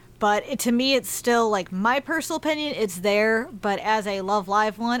 But to me, it's still, like, my personal opinion, it's there. But as a Love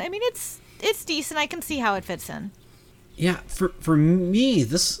Live one, I mean, it's decent. I can see how it fits in. Yeah, for me,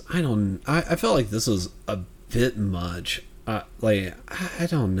 I felt like this was a bit much. Like, I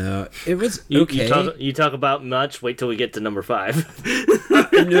don't know. It was okay. You talk about much, wait till we get to number 5.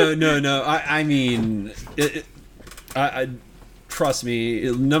 No. I mean, trust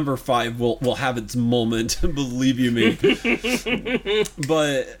me, number 5 will have its moment. Believe you me.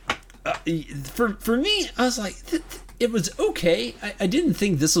 But for me, I was like, it was okay. I didn't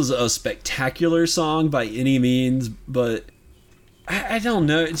think this was a spectacular song by any means, but I don't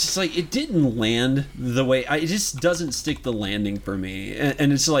know. It's just like it didn't land the way. It just doesn't stick the landing for me,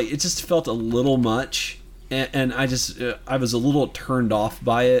 and it's like it just felt a little much, and I was a little turned off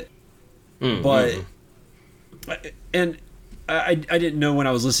by it. But I didn't know when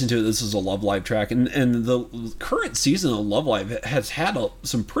I was listening to it this was a Love Live track, and the current season of Love Live has had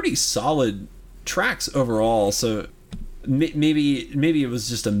some pretty solid tracks overall. So maybe it was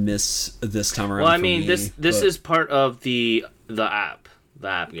just a miss this time around. Well, I mean, this is part of the app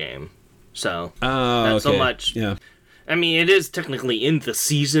game, so not okay. so much. Yeah, I mean, it is technically in the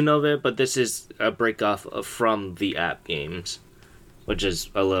season of it, but this is a break off from the app games, which is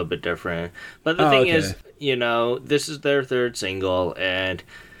a little bit different. But the thing is, this is their third single, and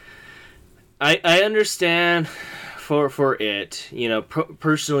I understand for it.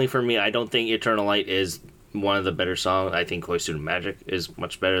 Personally for me, I don't think Eternal Light is one of the better songs. I think Koizuru Magic is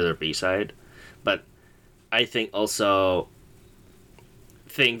much better, their B-side. But I think that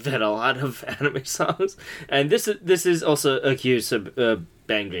a lot of anime songs, and this is also accused of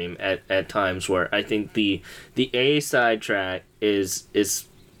Bang Dream at times, where I think the A-side track is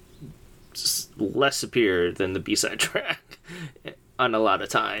less superior than the B-side track on a lot of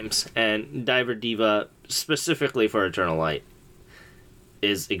times, and Diver Diva specifically for Eternal Light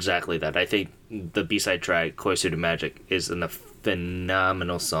is exactly that. I think the B-side track Koizuru Magic is a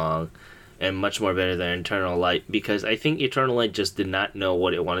phenomenal song and much more better than Eternal Light, because I think Eternal Light just did not know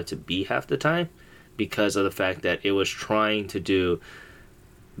what it wanted to be half the time because of the fact that it was trying to do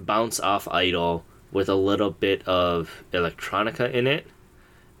bounce off Idol with a little bit of electronica in it,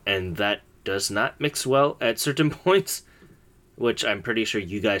 and that does not mix well at certain points, which I'm pretty sure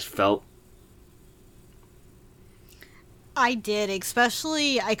you guys felt. I did,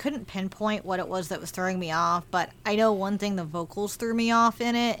 especially, I couldn't pinpoint what it was that was throwing me off, but I know one thing, the vocals threw me off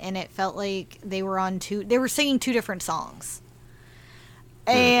in it, and it felt like they were singing two different songs.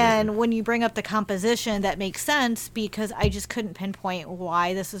 And when you bring up the composition, that makes sense, because I just couldn't pinpoint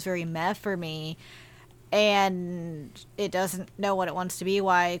why this was very meh for me, and it doesn't know what it wants to be,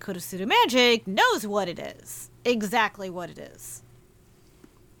 why Koizuru Magic knows what it is. Exactly what it is.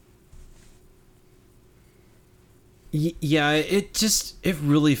 Yeah, it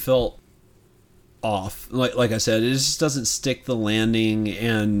really felt off. Like I said, it just doesn't stick the landing,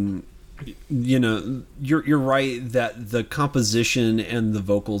 and you're right that the composition and the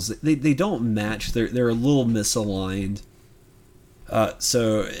vocals they don't match. They're a little misaligned.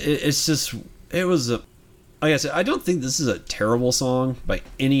 So it was like I said, I don't think this is a terrible song by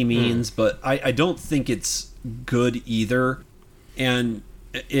any means, but I don't think it's good either. And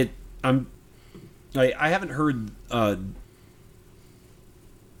I haven't heard.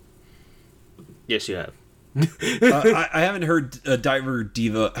 Yes, you have. I haven't heard Diver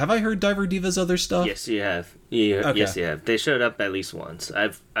Diva. Have I heard Diver Diva's other stuff? Yes, you have. Okay. Yes, you have. They showed up at least once.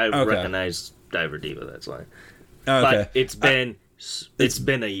 I recognized Diver Diva. That's why. Okay. But it's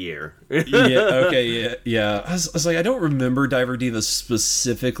been a year. Yeah. Okay. Yeah. I was like, I don't remember Diver Diva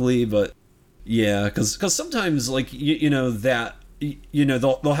specifically, but yeah, because sometimes like that.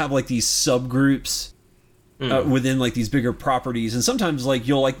 They'll have like these subgroups within like these bigger properties, and sometimes like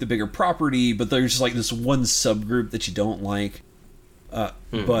you'll like the bigger property, but there's just like this one subgroup that you don't like.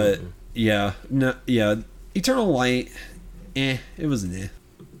 But yeah, no, yeah, Eternal Light, it was nah.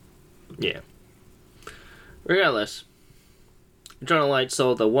 Yeah. Regardless, Eternal Light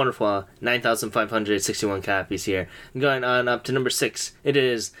sold a wonderful 9,561 copies here. Going on up to number 6, it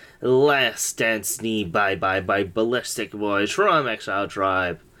is Last Dance Knee Bye Bye by Ballistic Boys from Exile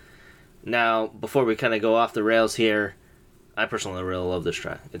Tribe. Now, before we kind of go off the rails here, I personally really love this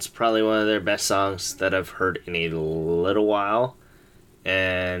track. It's probably one of their best songs that I've heard in a little while.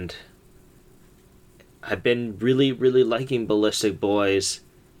 And I've been really, really liking Ballistic Boys.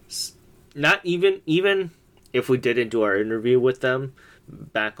 Not even if we didn't do our interview with them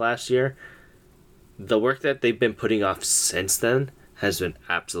back last year, the work that they've been putting off since then has been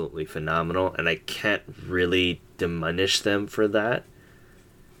absolutely phenomenal, and I can't really diminish them for that.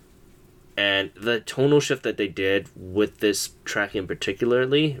 And the tonal shift that they did with this track in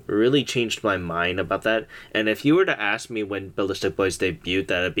particularly really changed my mind about that. And if you were to ask me when Ballistic Boys debuted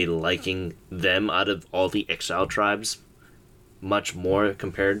that I'd be liking them out of all the Exile Tribes much more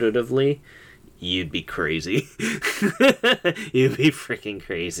comparatively, you'd be crazy. You'd be freaking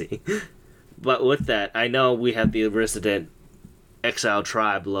crazy. But with that, I know we have the resident Exile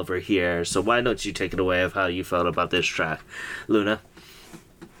Tribe lover here, so why don't you take it away of how you felt about this track, Luna?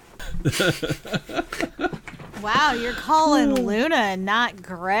 Wow, you're calling Luna and not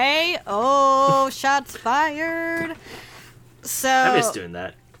Gray? Oh, shots fired. So I miss doing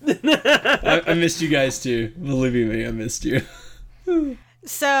that. I missed you guys too. Believe me, I missed you.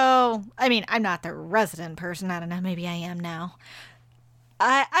 So, I mean, I'm not the resident person. I don't know. Maybe I am now.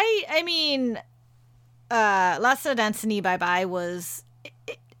 I mean, Last Density Bye Bye was...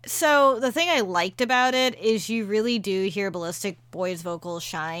 So, the thing I liked about it is you really do hear Ballistic Boy's vocals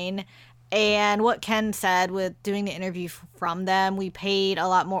shine. And what Ken said with doing the interview from them, we paid a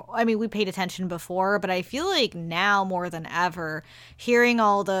lot more... I mean, we paid attention before, but I feel like now more than ever, hearing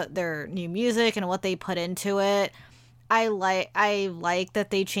all their new music and what they put into it... I like that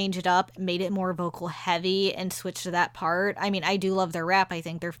they changed it up, made it more vocal heavy, and switched to that part. I mean, I do love their rap. I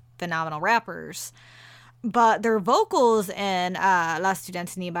think they're phenomenal rappers. But their vocals in La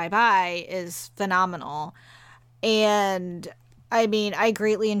Studentini Bye Bye is phenomenal. And, I mean, I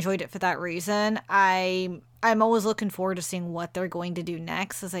greatly enjoyed it for that reason. I'm always looking forward to seeing what they're going to do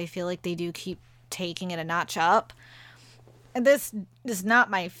next, as I feel like they do keep taking it a notch up. And this is not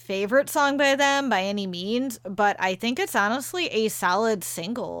my favorite song by them by any means, but I think it's honestly a solid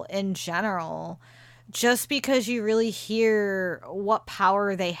single in general, just because you really hear what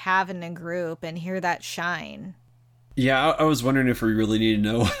power they have in a group and hear that shine. Yeah, I was wondering if we really need to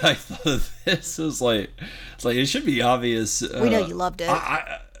know what I thought of this. It's like it should be obvious. We know you loved it.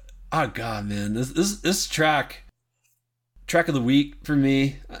 Oh God, man, this track of the week for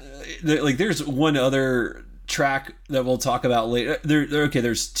me. Like, there's one other track that we'll talk about later.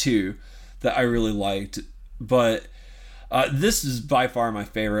 There's two that I really liked, but this is by far my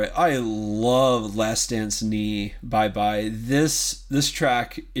favorite. I love Last Dance Ni Bye Bye. This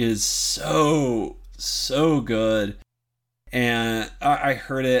track is so good, and I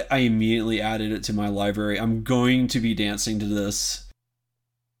heard it. I immediately added it to my library. I'm going to be dancing to this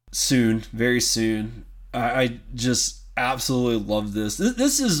soon, very soon. I just absolutely love this.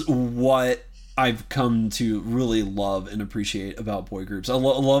 This is what I've come to really love and appreciate about boy groups. I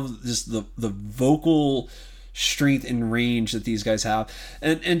love just the vocal strength and range that these guys have,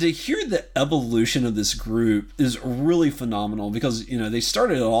 and to hear the evolution of this group is really phenomenal, because they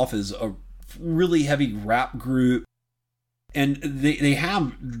started off as a really heavy rap group, and they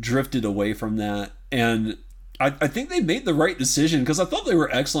have drifted away from that, and I think they made the right decision, because I thought they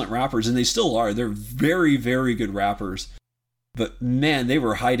were excellent rappers, and they still are. They're very, very good rappers, but man, they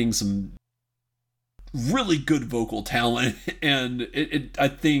were hiding some really good vocal talent, and I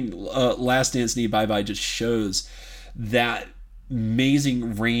think Last Dance Ni Bye Bye just shows that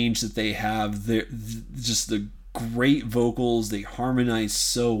amazing range that they have. Just the great vocals, they harmonize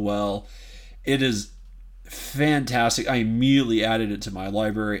so well. It is fantastic. I immediately added it to my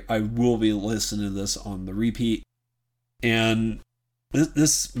library. I will be listening to this on the repeat, and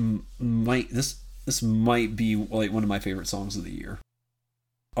this might be like one of my favorite songs of the year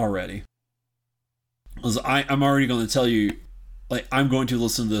already. I'm already going to tell you, like, I'm going to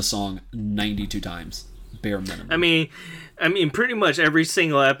listen to this song 92 times, bare minimum. I mean, pretty much every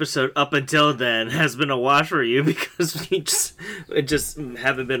single episode up until then has been a wash for you, because we just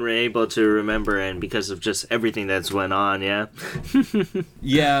haven't been able to remember, and because of just everything that's went on. Yeah.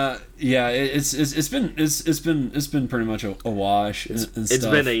 yeah. It's been pretty much a wash. It's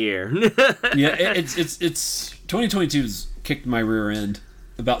been a year. Yeah. It's 2022's kicked my rear end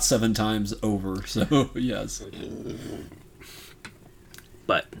about 7 times over, so yes.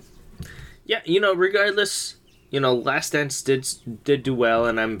 But yeah, regardless, Last Dance did do well,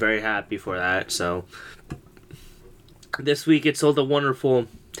 and I'm very happy for that. So this week it sold a wonderful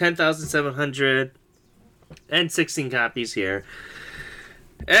 10,716 copies here,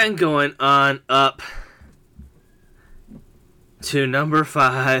 and going on up to number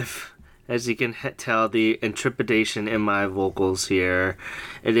 5. As you can tell, the intrepidation in my vocals here.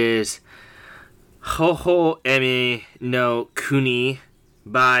 It is Hoho Emi no Kuni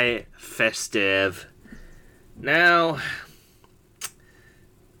by Festive. Now,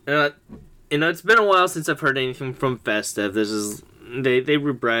 it's been a while since I've heard anything from Festive. They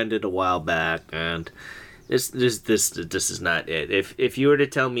rebranded a while back, and this is not it. If you were to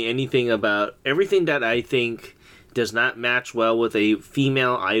tell me anything about everything that I think does not match well with a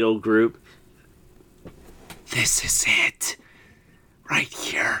female idol group, this is it. Right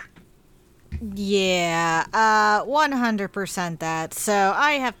here. Yeah, 100% that. So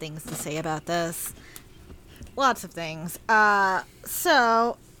I have things to say about this. Lots of things. So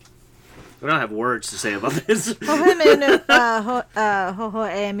I don't have words to say about this. Hohoemi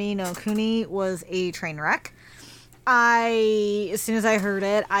no Kuni was a train wreck. As soon as I heard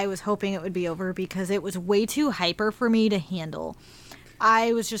it, I was hoping it would be over because it was way too hyper for me to handle.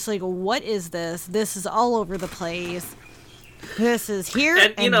 I was just like, what is this? This is all over the place. This is here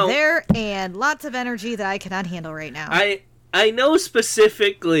and there and lots of energy that I cannot handle right now. I know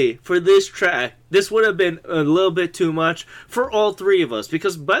specifically for this track, this would have been a little bit too much for all three of us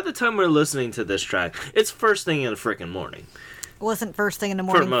because by the time we're listening to this track, it's first thing in the freaking morning. It wasn't first thing in the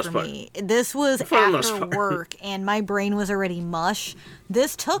morning for me. This was after work, and my brain was already mush.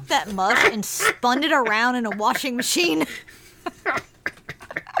 This took that mush and spun it around in a washing machine.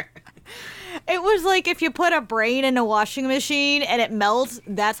 It was like if you put a brain in a washing machine and it melts.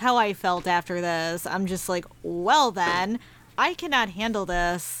 That's how I felt after this. I'm just like, well then, I cannot handle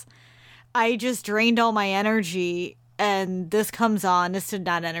this. I just drained all my energy, and this comes on. This did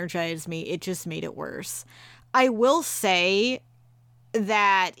not energize me. It just made it worse. I will say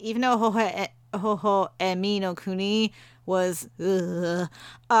that even though Hoho Emi no Kuni was,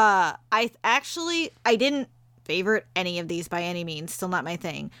 I didn't favorite any of these by any means, still not my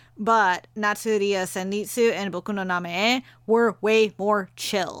thing, but Natsuria Senritsu and Boku no Name were way more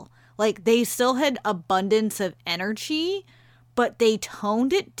chill. Like, they still had abundance of energy, but they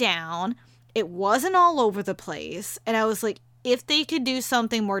toned it down. It wasn't all over the place, and I was like, if they could do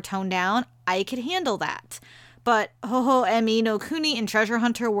something more toned down, I could handle that. But Hoho Emi no Kuni and Treasure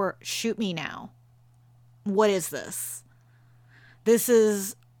Hunter were shoot me now. What is this? This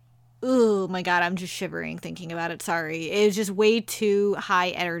is, oh my god, I'm just shivering thinking about it. Sorry. It was just way too high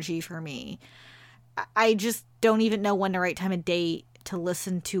energy for me. I just don't even know when the right time of day to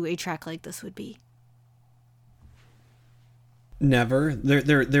listen to a track like this would be. Never.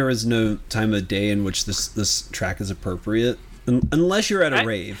 There is no time of day in which this track is appropriate. Unless you're at a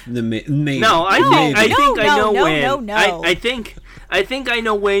rave, then maybe. No, I think I know when. No. I think I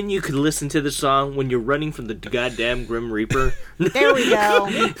know when you could listen to the song when you're running from the goddamn Grim Reaper. There we go.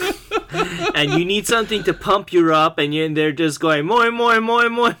 And you need something to pump you up, and they're just going moi moi moi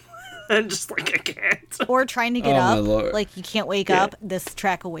moi, and just like I can't. Or trying to get up, like you can't wake up. This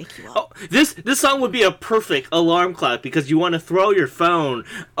track will wake you up. Oh, this song would be a perfect alarm clock because you want to throw your phone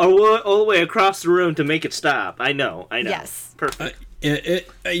all the way across the room to make it stop. I know. Yes. Perfect.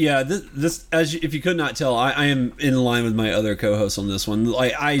 This if you could not tell, I am in line with my other co-hosts on this one.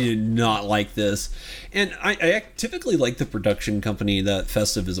 Like, I did not like this, and I typically like the production company that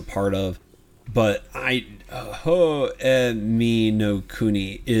Festive is a part of, but Ho Mi no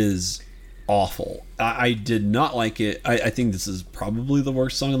Kuni is awful. I did not like it. I think this is probably the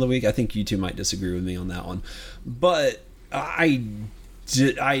worst song of the week. I think you two might disagree with me on that one, but I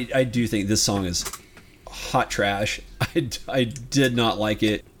do think this song is hot trash. I did not like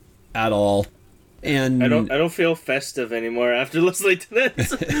it at all, and I don't feel festive anymore after listening to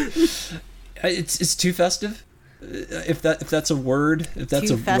this. It's too festive, if that's a word, if that's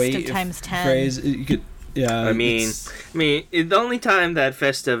too a festive times 10 phrase. You could, yeah. I mean, the only time that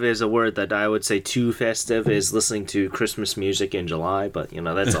festive is a word that I would say too festive is listening to Christmas music in July, but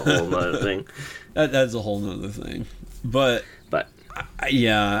that's a whole other thing. That's a whole other thing. But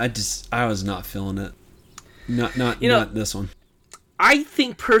I was not feeling it. Not this one. I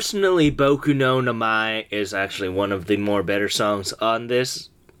think personally Boku no Namae is actually one of the more better songs on this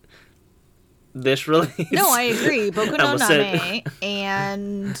release. No, I agree. Boku no Name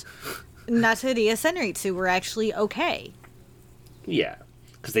and Natsuria Senritsu were actually okay. Yeah,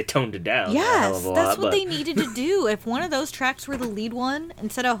 because they toned it down. Yes, that's what they needed to do. If one of those tracks were the lead one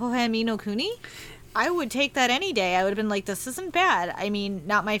instead of Hoho Emi no Kuni, I would take that any day. I would have been like, this isn't bad. I mean,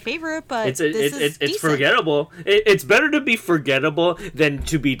 not my favorite, but it's forgettable. It's better to be forgettable than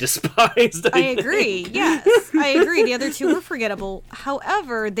to be despised. I agree. Yes, I agree. The other two were forgettable.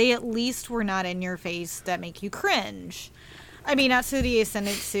 However, they at least were not in your face that make you cringe. I mean, Natsuria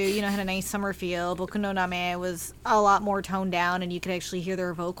Senritsu, had a nice summer feel. Boku no Name was a lot more toned down, and you could actually hear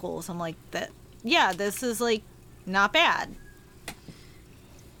their vocals. I'm like, this is, like, not bad.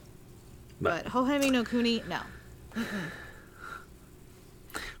 But Hoho Emi no Kuni, no. Mm-mm.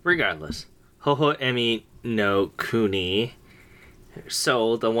 Regardless, Hoho Emi no Kuni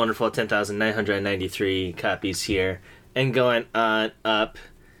sold a wonderful 10,993 copies here. And going on up,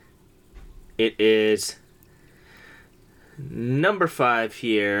 it is number 5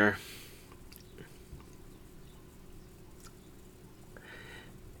 here.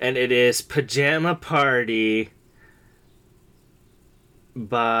 And it is Pajama Party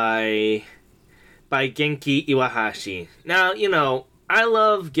by Genki Iwahashi. Now, I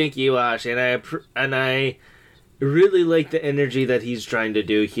love Genki Iwahashi, and I really like the energy that he's trying to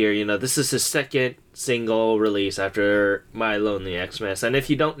do here. This is his second single release after My Lonely Xmas. And if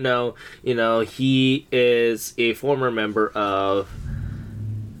you don't know, he is a former member of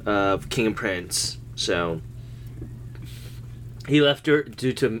King and Prince. So he left her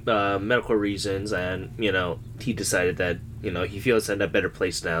due to medical reasons, and he decided that he feels in a better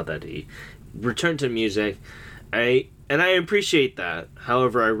place now that he returned to music. I appreciate that.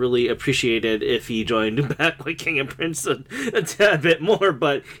 However, I really appreciated if he joined back with King and Prince a tad bit more,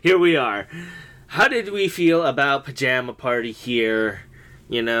 but here we are. How did we feel about Pajama Party here?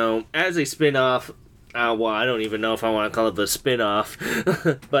 As a spin-off, well, I don't even know if I want to call it the spin-off,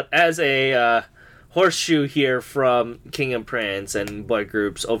 but as a horseshoe here from King and Prince and boy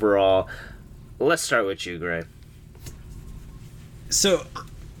groups overall. Let's start with you, Gray. So,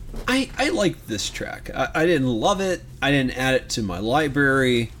 I liked this track. I didn't love it. I didn't add it to my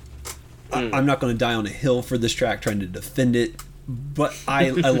library. I'm not going to die on a hill for this track trying to defend it, but I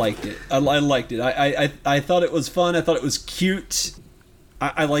liked it. I liked it. I thought it was fun. I thought it was cute.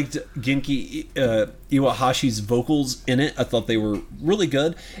 I liked Genki Iwahashi's vocals in it. I thought they were really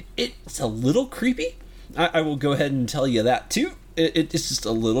good. It's a little creepy. I will go ahead and tell you that too. It's just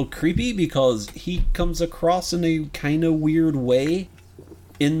a little creepy because he comes across in a kind of weird way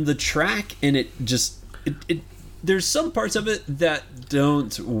in the track, and it there's some parts of it that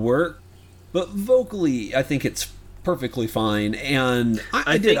don't work, but vocally I think it's perfectly fine, and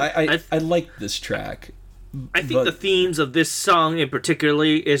I like this track. I think the themes of this song in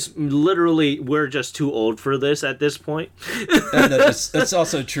particularly is literally we're just too old for this at this point. That's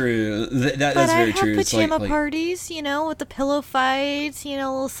also true. That's very true. But I have pajama parties, with the pillow fights, a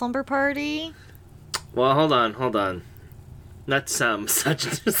little slumber party. Well, hold on. That's such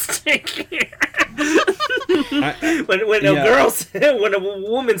a mistake. When a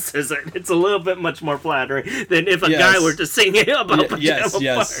woman says it, it's a little bit much more flattering than if a guy were to sing it about pajama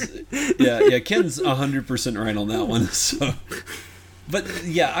party. Yeah, Ken's 100% right on that one. So, but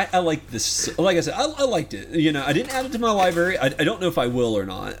yeah, I like this. Like I said, I liked it. I didn't add it to my library. I don't know if I will or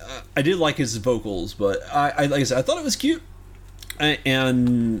not. I did like his vocals, but I like I said, I thought it was cute,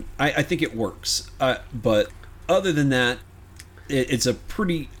 and I think it works. But other than that, it's a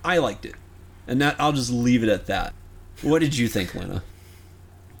pretty. I liked it. And that I'll just leave it at that. What did you think, Lena?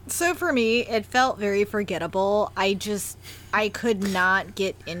 So for me, it felt very forgettable. I could not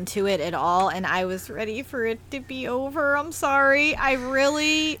get into it at all, and I was ready for it to be over. I'm sorry. I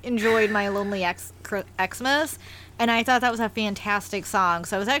really enjoyed My Lonely Xmas, and I thought that was a fantastic song.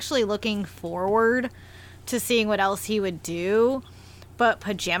 So I was actually looking forward to seeing what else he would do. But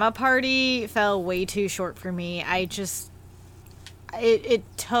Pajama Party fell way too short for me. It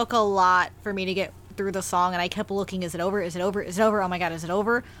took a lot for me to get through the song, and I kept looking, is it over? Is it over? Is it over? Oh my god, is it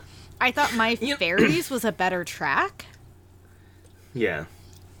over? I thought My Fairies was a better track. Yeah.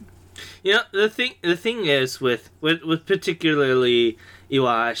 The thing is with particularly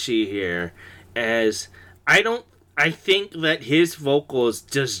Iwahashi here, as I think that his vocals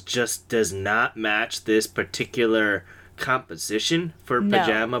just does not match this particular composition for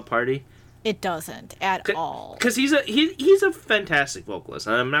Pajama Party. It doesn't at all. Because he's a fantastic vocalist,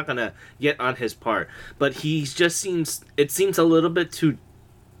 and I'm not gonna get on his part, but he just seems a little bit too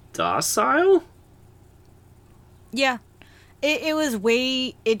docile. Yeah, it was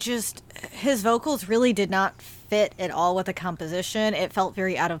way. It just his vocals really did not fit at all with the composition. It felt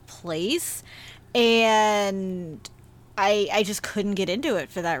very out of place, and I just couldn't get into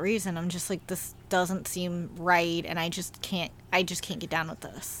it for that reason. I'm just like, this doesn't seem right, and I just can't get down with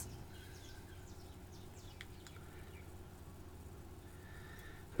this.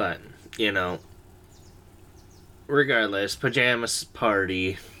 But, regardless, Pajamas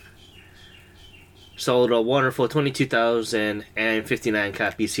Party sold a wonderful 22,059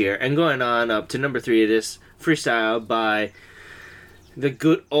 copies here. And going on up to number 3, it is freestyle by the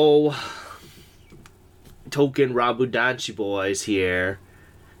good old Token Rabudanshi boys here.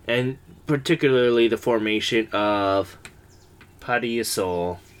 And particularly the formation of Padilla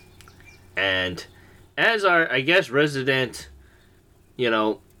Soul. And as our, I guess, resident,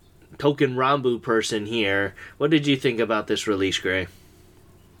 Token Rambu person here, what did you think about this release, Gray?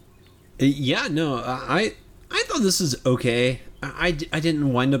 Yeah, no, I thought this is okay. I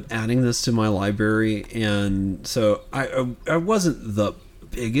didn't wind up adding this to my library, and so I wasn't the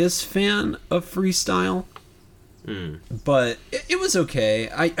biggest fan of freestyle, but it was okay.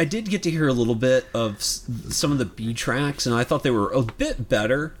 I did get to hear a little bit of some of the B tracks, and I thought they were a bit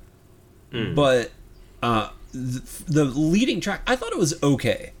better, but the leading track, I thought it was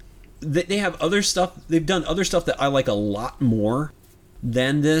okay. They have other stuff. They've done other stuff that I like a lot more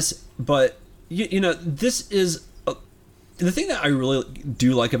than this. But this is the thing that I really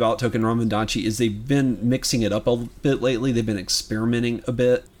do like about Touken Ranbudachi is they've been mixing it up a bit lately. They've been experimenting a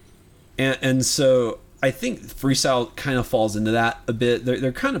bit. And so I think freestyle kind of falls into that a bit.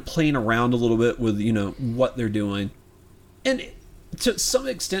 They're kind of playing around a little bit with, what they're doing. And to some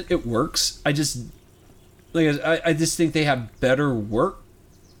extent it works. I just think they have better work.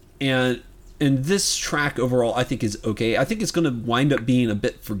 And this track overall I think is okay. I think it's going to wind up being a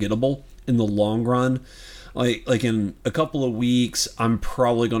bit forgettable in the long run. Like in a couple of weeks, I'm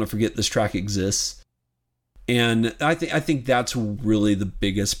probably going to forget this track exists. And I think that's really the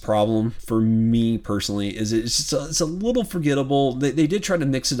biggest problem for me personally, is it's a little forgettable. They did try to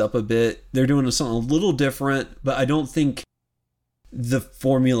mix it up a bit. They're doing something a little different, but I don't think the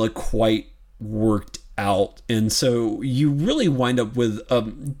formula quite worked out. And so you really wind up with a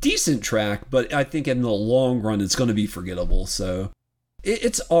decent track, but I think in the long run, it's going to be forgettable. So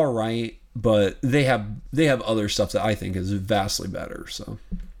it's all right, but they have other stuff that I think is vastly better.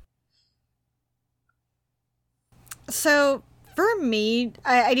 So for me,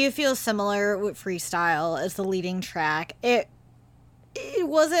 I do feel similar with Freestyle as the leading track. It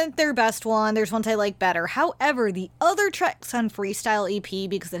wasn't their best one. There's ones I like better. However, the other tracks on Freestyle EP,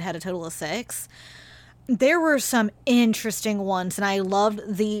 because it had a total of 6, there were some interesting ones, and I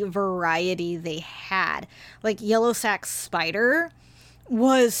loved the variety they had. Like Yellow Sack Spider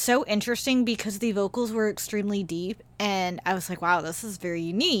was so interesting because the vocals were extremely deep, and I was like, wow, this is very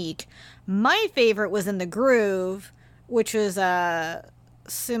unique. My favorite was In the Groove, which was Surumaru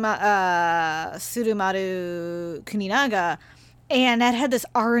Kuninaga, and that had this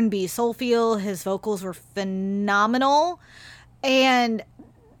R&B soul feel. His vocals were phenomenal, and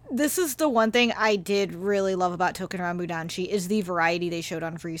this is the one thing I did really love about Touken Ranbudachi is the variety they showed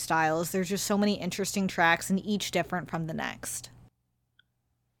on Freestyles. There's just so many interesting tracks, and each different from the next.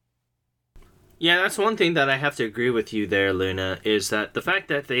 Yeah, that's one thing that I have to agree with you there, Luna, is that the fact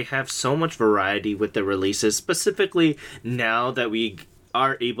that they have so much variety with the releases, specifically now that we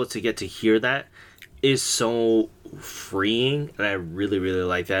are able to get to hear that, is so freeing, and I really, really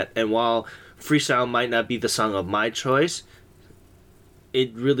like that. And while Freestyle might not be the song of my choice,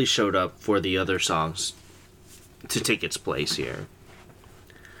 it really showed up for the other songs to take its place here.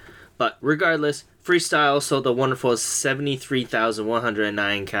 But regardless, Freestyle sold a wonderful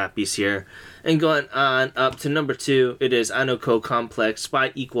 73,109 copies here. And going on up to number 2, it is Anoko Complex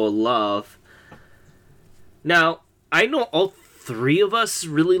by Equal Love. Now, I know all 3 of us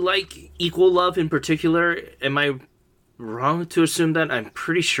really like Equal Love in particular. Am I wrong to assume that? I'm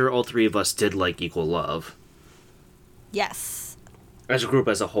pretty sure all 3 of us did like Equal Love. Yes. As a group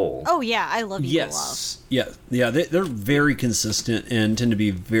as a whole. Oh, yeah, I love Equal Love. Yeah, they're very consistent and tend to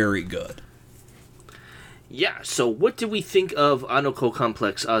be very good. Yeah, so what did we think of Anoko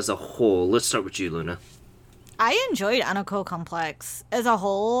Complex as a whole? Let's start with you, Luna. I enjoyed Anoko Complex as a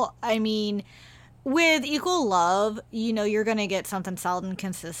whole. I mean, with Equal Love, you're going to get something solid and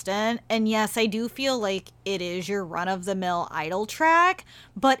consistent. And yes, I do feel like it is your run-of-the-mill idol track,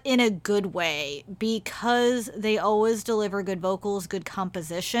 but in a good way, because they always deliver good vocals, good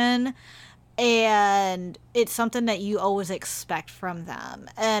composition, and it's something that you always expect from them.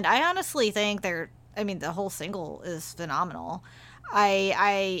 And I honestly think the whole single is phenomenal.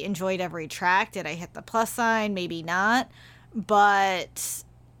 I enjoyed every track. Did I hit the plus sign? Maybe not. But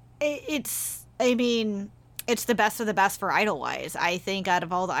it's the best of the best for Idol-wise. I think out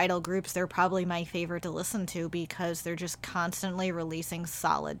of all the Idol groups, they're probably my favorite to listen to because they're just constantly releasing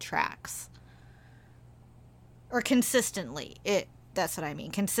solid tracks. Or consistently. That's what I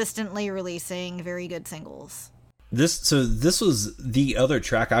mean. Consistently releasing very good singles. This was the other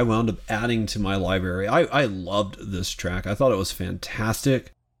track I wound up adding to my library. I loved this track. I thought it was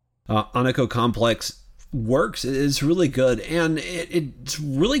fantastic. Anoko Complex works. It's really good, and it's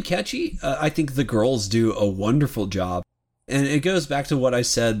really catchy. I think the girls do a wonderful job. And it goes back to what I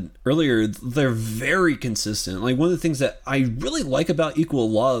said earlier. They're very consistent. Like, one of the things that I really like about Equal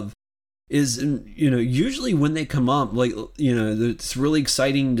Love is, usually when they come up, it's really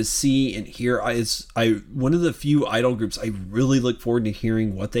exciting to see and hear. One of the few idol groups I really look forward to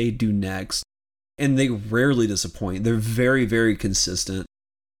hearing what they do next, and they rarely disappoint. They're very, very consistent,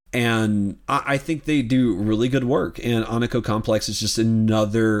 and I think they do really good work. And Anoko Complex is just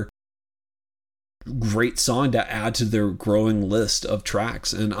another great song to add to their growing list of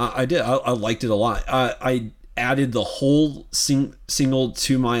tracks, and I liked it a lot. I added the whole single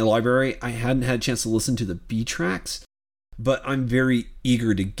to my library. I hadn't had a chance to listen to the B tracks, but I'm very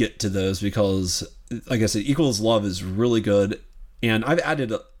eager to get to those because, like I said, Equals Love is really good, and I've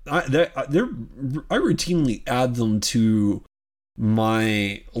added I routinely add them to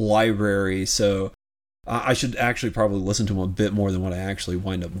my library. So I should actually probably listen to them a bit more than what I actually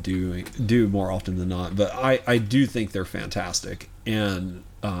wind up do more often than not. But I do think they're fantastic, and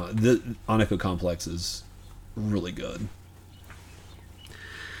the Aniko Complex is really good.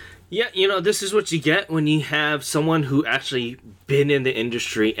 Yeah, this is what you get when you have someone who actually been in the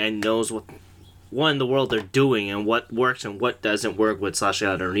industry and knows what in the world they're doing and what works and what doesn't work with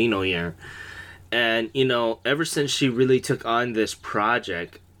Sasha Arino here. And, ever since she really took on this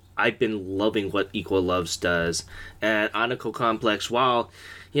project, I've been loving what Equal Loves does. And Aniko Complex, while,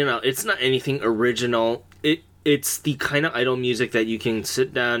 it's not anything original, it's the kind of idol music that you can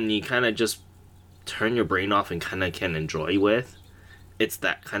sit down and you kind of just turn your brain off and kind of can enjoy with. It's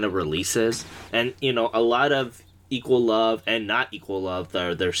that kind of releases. And, a lot of Equal Love and not Equal Love,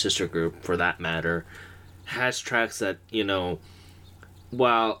 their sister group for that matter, has tracks that,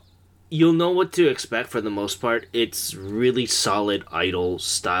 while you'll know what to expect for the most part, it's really solid idol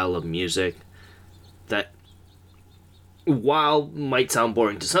style of music that, while might sound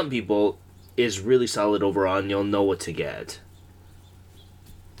boring to some people, is really solid overall and you'll know what to get.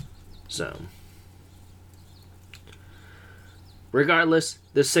 So, regardless,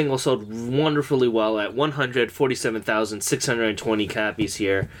 this single sold wonderfully well at 147,620 copies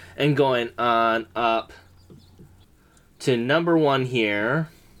here, and going on up to number 1 here,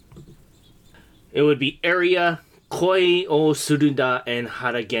 it would be Area, Koi o Surunda and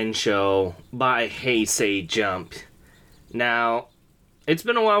Haragensho by Heisei Jump. Now, it's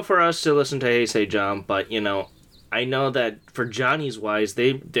been a while for us to listen to Heisei Jump, but, I know that for Johnny's wise,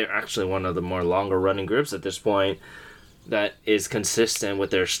 they're actually one of the more longer running groups at this point that is consistent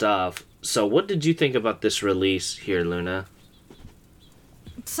with their stuff. So what did you think about this release here, Luna?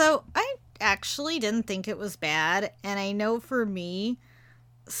 So I actually didn't think it was bad, and I know for me,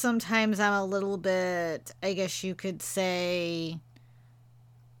 sometimes I'm a little bit, I guess you could say,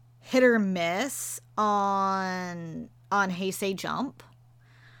 hit or miss on Heisei Jump.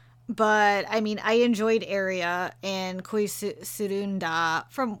 But, I mean, I enjoyed Area and Koi Surunda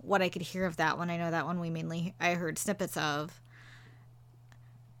from what I could hear of that one. I know that one I heard snippets of.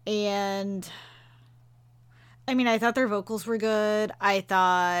 And, I mean, I thought their vocals were good. I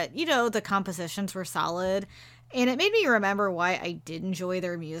thought, the compositions were solid. And it made me remember why I did enjoy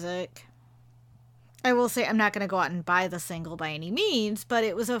their music. I will say I'm not going to go out and buy the single by any means, but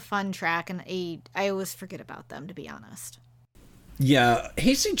it was a fun track, and I always forget about them, to be honest. Yeah,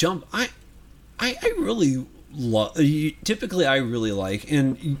 Heisei Jump, I really love. Typically, I really like,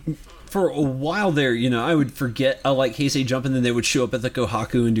 and for a while there, I would forget I like Heisei Jump, and then they would show up at the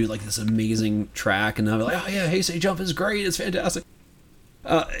Kohaku and do like this amazing track, and I'd be like, oh yeah, Heisei Jump is great, it's fantastic,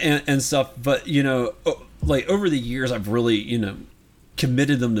 and stuff. But like over the years, I've really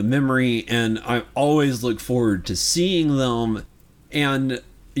committed them to memory, and I always look forward to seeing them, and.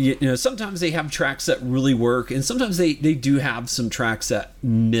 Sometimes they have tracks that really work, and sometimes they do have some tracks that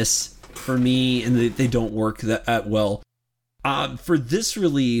miss for me, and they don't work that well. For this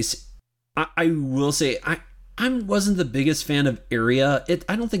release, I will say I wasn't the biggest fan of Area.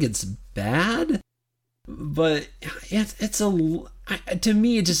 I don't think it's bad, but it's to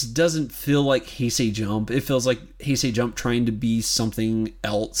me it just doesn't feel like Heisei Jump. It feels like Heisei Jump trying to be something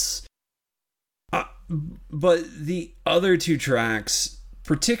else. But the other two tracks,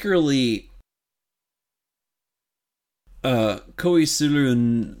 particularly Koi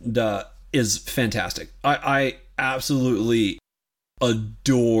Surunda, is fantastic. I absolutely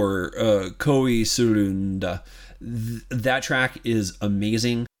adore Koi Surunda. That track is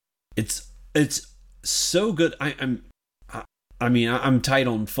amazing. It's so good. I'm tight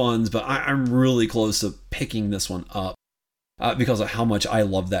on funds, but I'm really close to picking this one up because of how much I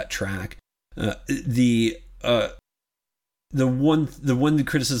love that track. The one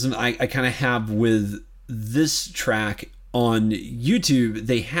criticism I kind of have with this track on YouTube,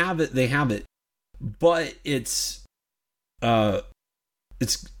 they have it, but it's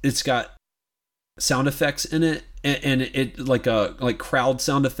got sound effects in it, and it like crowd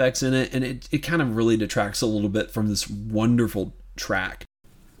sound effects in it, and it kind of really detracts a little bit from this wonderful track.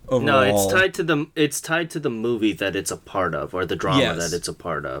 Overall. No, it's tied to the movie that it's a part of, or the drama that it's a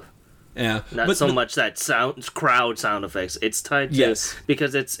part of. Yeah, not so much that crowd sound effects. It's tied to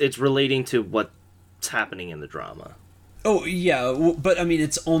because it's relating to what's happening in the drama. Oh yeah, but I mean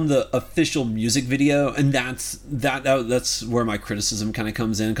it's on the official music video, and that's where my criticism kind of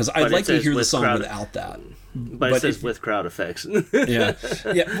comes in, because I'd like to hear the song without that. But it says with crowd effects. yeah.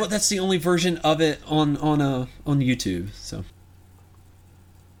 Well, that's the only version of it on YouTube. So,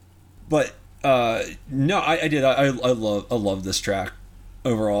 but no, I did. I love this track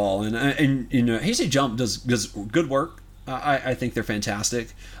overall, and Heisei Jump does good work. I think they're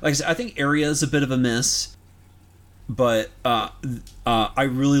fantastic. Like I said, I think Area is a bit of a miss, but I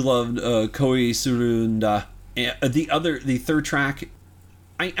really loved Koi Surunda. The third track,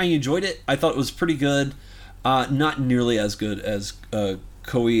 I enjoyed it. I thought it was pretty good. Not nearly as good as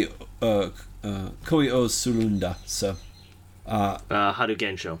Koi o Surunda. So Haru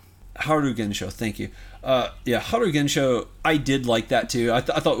Gensho. Haru Gensho, thank you. Haru Gensho, I did like that too. I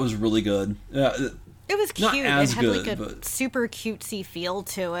thought it was really good. It was cute. Not as it had good, like a but super cutesy feel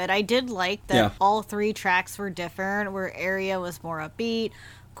to it. I did like that all three tracks were different, where Area was more upbeat,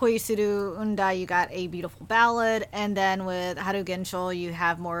 Koisuru Unda you got a beautiful ballad, and then with Haru Gensho you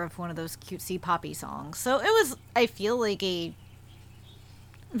have more of one of those cutesy poppy songs. So it was, I feel like, a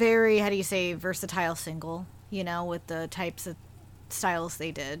very, how do you say, versatile single, you know, with the types of styles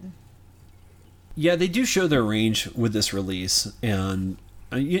they did. Yeah, they do show their range with this release, and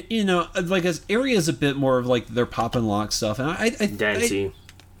you know, like as Area is a bit more of like their pop and lock stuff, and dancey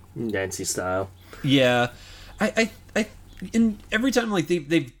style. Yeah, and every time like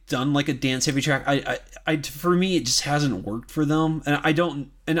they've done like a dance heavy track, I for me it just hasn't worked for them, and I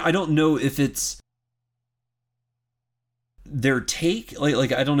don't know if it's their take,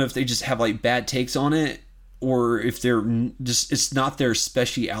 like I don't know if they just have like bad takes on it, or if they're just, it's not their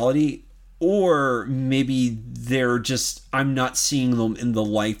speciality. Or maybe they're just, I'm not seeing them in the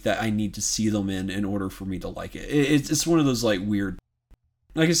light that I need to see them in order for me to like it. It's one of those like weird,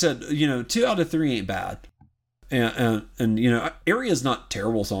 like I said, you know, 2 out of 3 ain't bad. And you know, Area's not a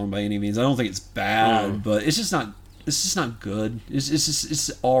terrible song by any means. I don't think it's bad, but it's just not good.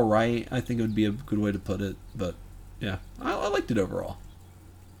 It's all right. I think it would be a good way to put it. But yeah, I liked it overall.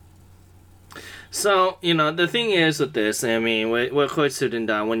 So, you know, the thing is with this, I mean, with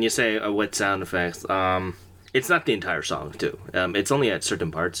Koitsudinda, when you say with sound effects, it's not the entire song, too. It's only at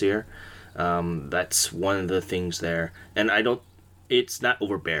certain parts here. That's one of the things there. And it's not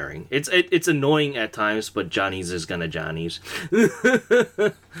overbearing. It's annoying at times, but Johnny's is gonna Johnny's.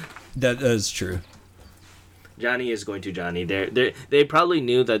 That is true. Johnny is going to Johnny. They probably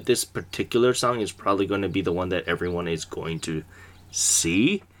knew that this particular song is probably going to be the one that everyone is going to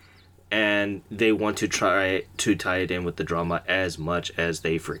see. And they want to try to tie it in with the drama as much as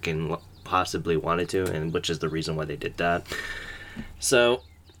they freaking possibly wanted to, and which is the reason why they did that. So,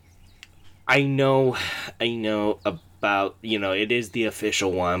 I know about, you know, it is the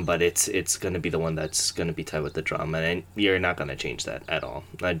official one, but it's going to be the one that's going to be tied with the drama, and you're not going to change that at all.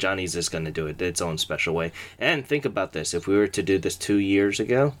 Johnny's is going to do it its own special way. And think about this. If we were to do this 2 years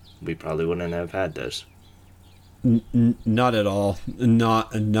ago, we probably wouldn't have had this. Not at all.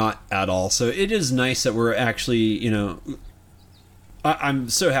 Not at all. So it is nice that we're actually, you know, I'm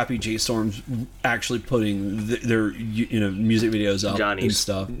so happy JStorm's actually putting their you know, music videos up and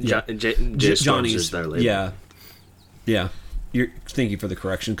stuff. Yeah. JStorm's is their label. Yeah. Thank you for the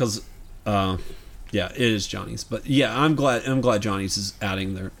correction, because yeah, it is Johnny's. But yeah, I'm glad Johnny's is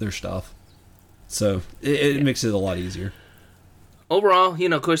adding their stuff. So it makes it a lot easier. Overall, you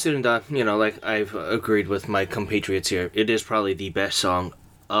know, Koitsudinda, you know, like I've agreed with my compatriots here, it is probably the best song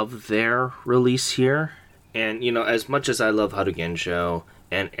of their release here. And, you know, as much as I love Haru Gensho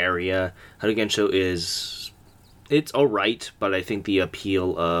and Area, Haru Gensho it's alright, but I think the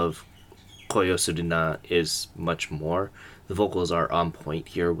appeal of Koitsudinda is much more. The vocals are on point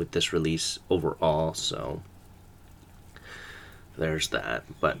here with this release overall, so there's that.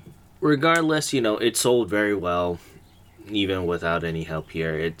 But regardless, you know, it sold very well. Even without any help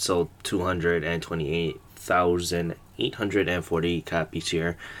here, it sold 228,840 copies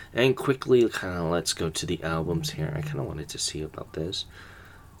here. And quickly, kind of let's go to the albums here. I kind of wanted to see about this.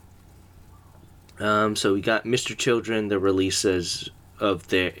 So we got Mr. Children, the releases of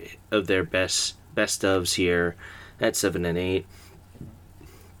their best ofs here at 7 and 8.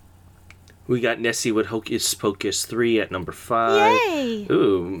 We got Nessie with Hocus Pocus 3 at number 5. Yay!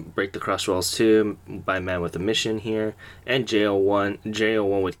 Ooh, Break the Crosswalls 2 by Man with a Mission here. And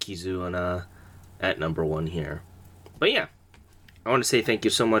JO1 with Kizuana at number 1 here. But yeah, I want to say thank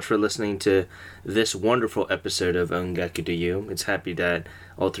you so much for listening to this wonderful episode of Ongaku to You. It's happy that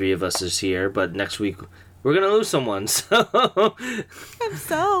all 3 of us is here, but next week we're going to lose someone, so... I'm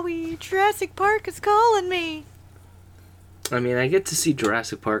sorry, Jurassic Park is calling me. I mean, I get to see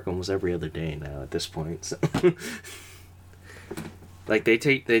Jurassic Park almost every other day now at this point. So. Like, they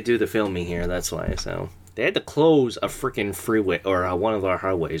do the filming here, that's why. So they had to close a freaking freeway, or one of our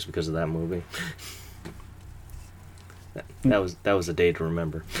highways, because of that movie. That was a day to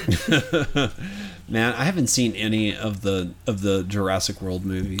remember. Man, I haven't seen any of the Jurassic World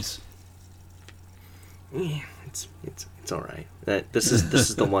movies. Yeah, it's It's all right. This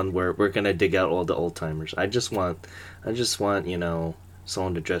is the one where we're gonna dig out all the old timers. I just want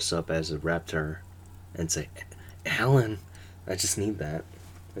someone to dress up as a raptor and say, Alan. I just need that.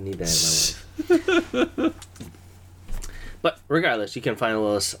 I need that in my life. But regardless, you can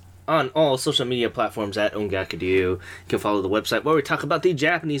follow us on all social media platforms at Ongakadu. You can follow the website where we talk about the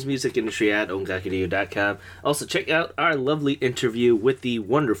Japanese music industry at ongakadu.com. Also, check out our lovely interview with the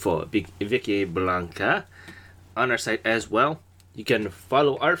wonderful Vicky Blanca on our site as well. You can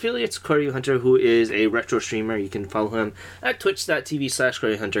follow our affiliates, Koryu Hunter, who is a retro streamer. You can follow him at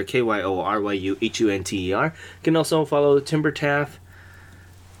twitch.tv/KoryuHunter, KYORYUHUNTER. You can also follow TimberTaff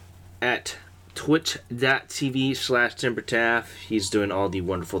at twitch.tv/TimberTaff. He's doing all the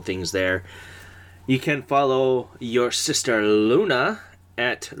wonderful things there. You can follow your sister Luna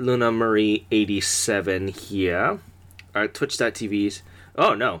at LunaMarie87 here. Our twitch.tv's.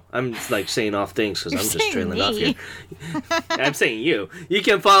 Oh no, I'm like saying off things because I'm just trailing off here. I'm saying you. You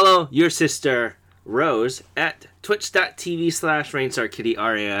can follow your sister Rose at twitch.tv/RainstarKitty,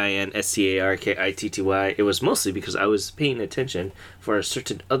 RainstarKitty. It was mostly because I was paying attention for a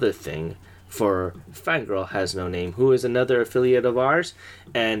certain other thing for Fangirl Has No Name, who is another affiliate of ours,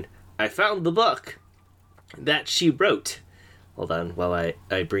 and I found the book that she wrote. Hold on while I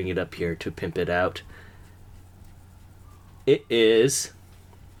bring it up here to pimp it out. It is...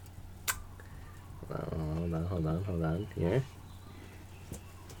 Hold on here.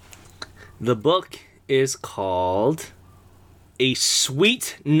 The book is called A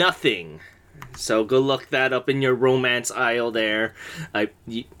Sweet Nothing. So go look that up in your romance aisle there. I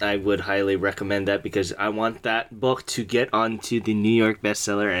would highly recommend that because I want that book to get onto the New York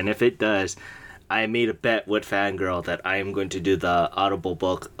bestseller, and if it does, I made a bet with Fangirl that I am going to do the Audible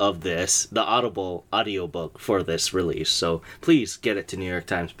book of this, the Audible audiobook for this release. So please get it to New York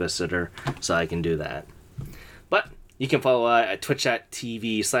Times bestseller so I can do that. But you can follow at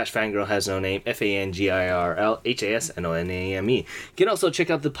twitch.tv/Fangirl Has No Name, FANGIRLHASNONAME. You can also check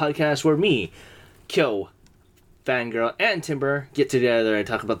out the podcast where me, Kyo, Fangirl, and Timber get together and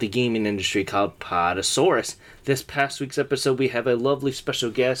talk about the gaming industry called Podosaurus. This past week's episode, we have a lovely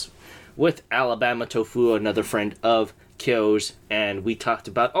special guest with Alabama Tofu, another friend of Kyo's, and we talked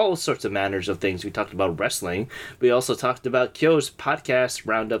about all sorts of manners of things. We talked about wrestling. We also talked about Kyo's podcast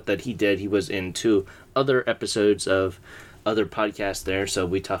roundup that he did. He was in 2 other episodes of other podcasts there, so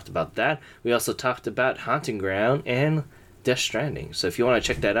we talked about that. We also talked about Haunting Ground and Death Stranding. So if you want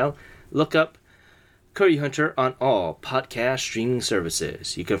to check that out, look up Koryu Hunter on all podcast streaming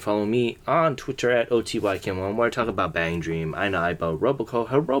services. You can follow me on Twitter at OTYKim1, where I talk about Bang Dream, Aina Aibo, Roboco,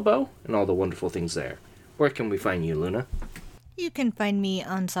 Hirobo, and all the wonderful things there. Where can we find you, Luna? You can find me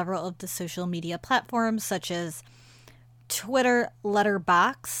on several of the social media platforms, such as Twitter,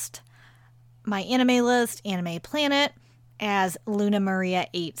 Letterboxd, my anime list, Anime Planet, as Luna Maria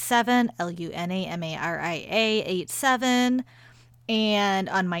 87, LUNAMARIA 87. And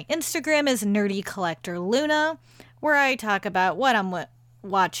on my Instagram is Nerdy Collector Luna, where I talk about what I'm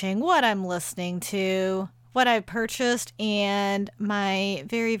watching, what I'm listening to, what I've purchased, and my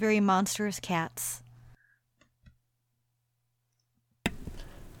very, very monstrous cats.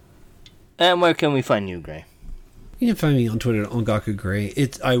 And where can we find you, Gray? You can find me on Twitter at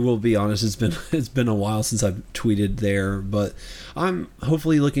OngakuGray. I will be honest, it's been a while since I've tweeted there, but I'm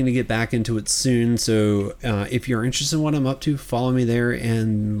hopefully looking to get back into it soon. So if you're interested in what I'm up to, follow me there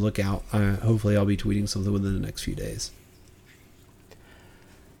and look out. Hopefully I'll be tweeting something within the next few days.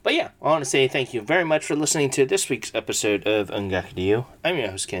 But yeah, I want to say thank you very much for listening to this week's episode of Ongakuriyo. I'm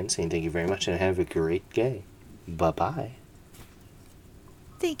your host, Ken, saying thank you very much and have a great day. Bye-bye.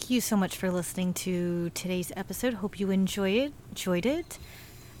 Thank you so much for listening to today's episode. Hope you enjoyed it.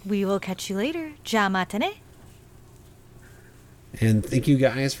 We will catch you later. Ja matane. And thank you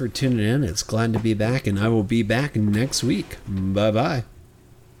guys for tuning in. It's glad to be back, and I will be back next week. Bye-bye.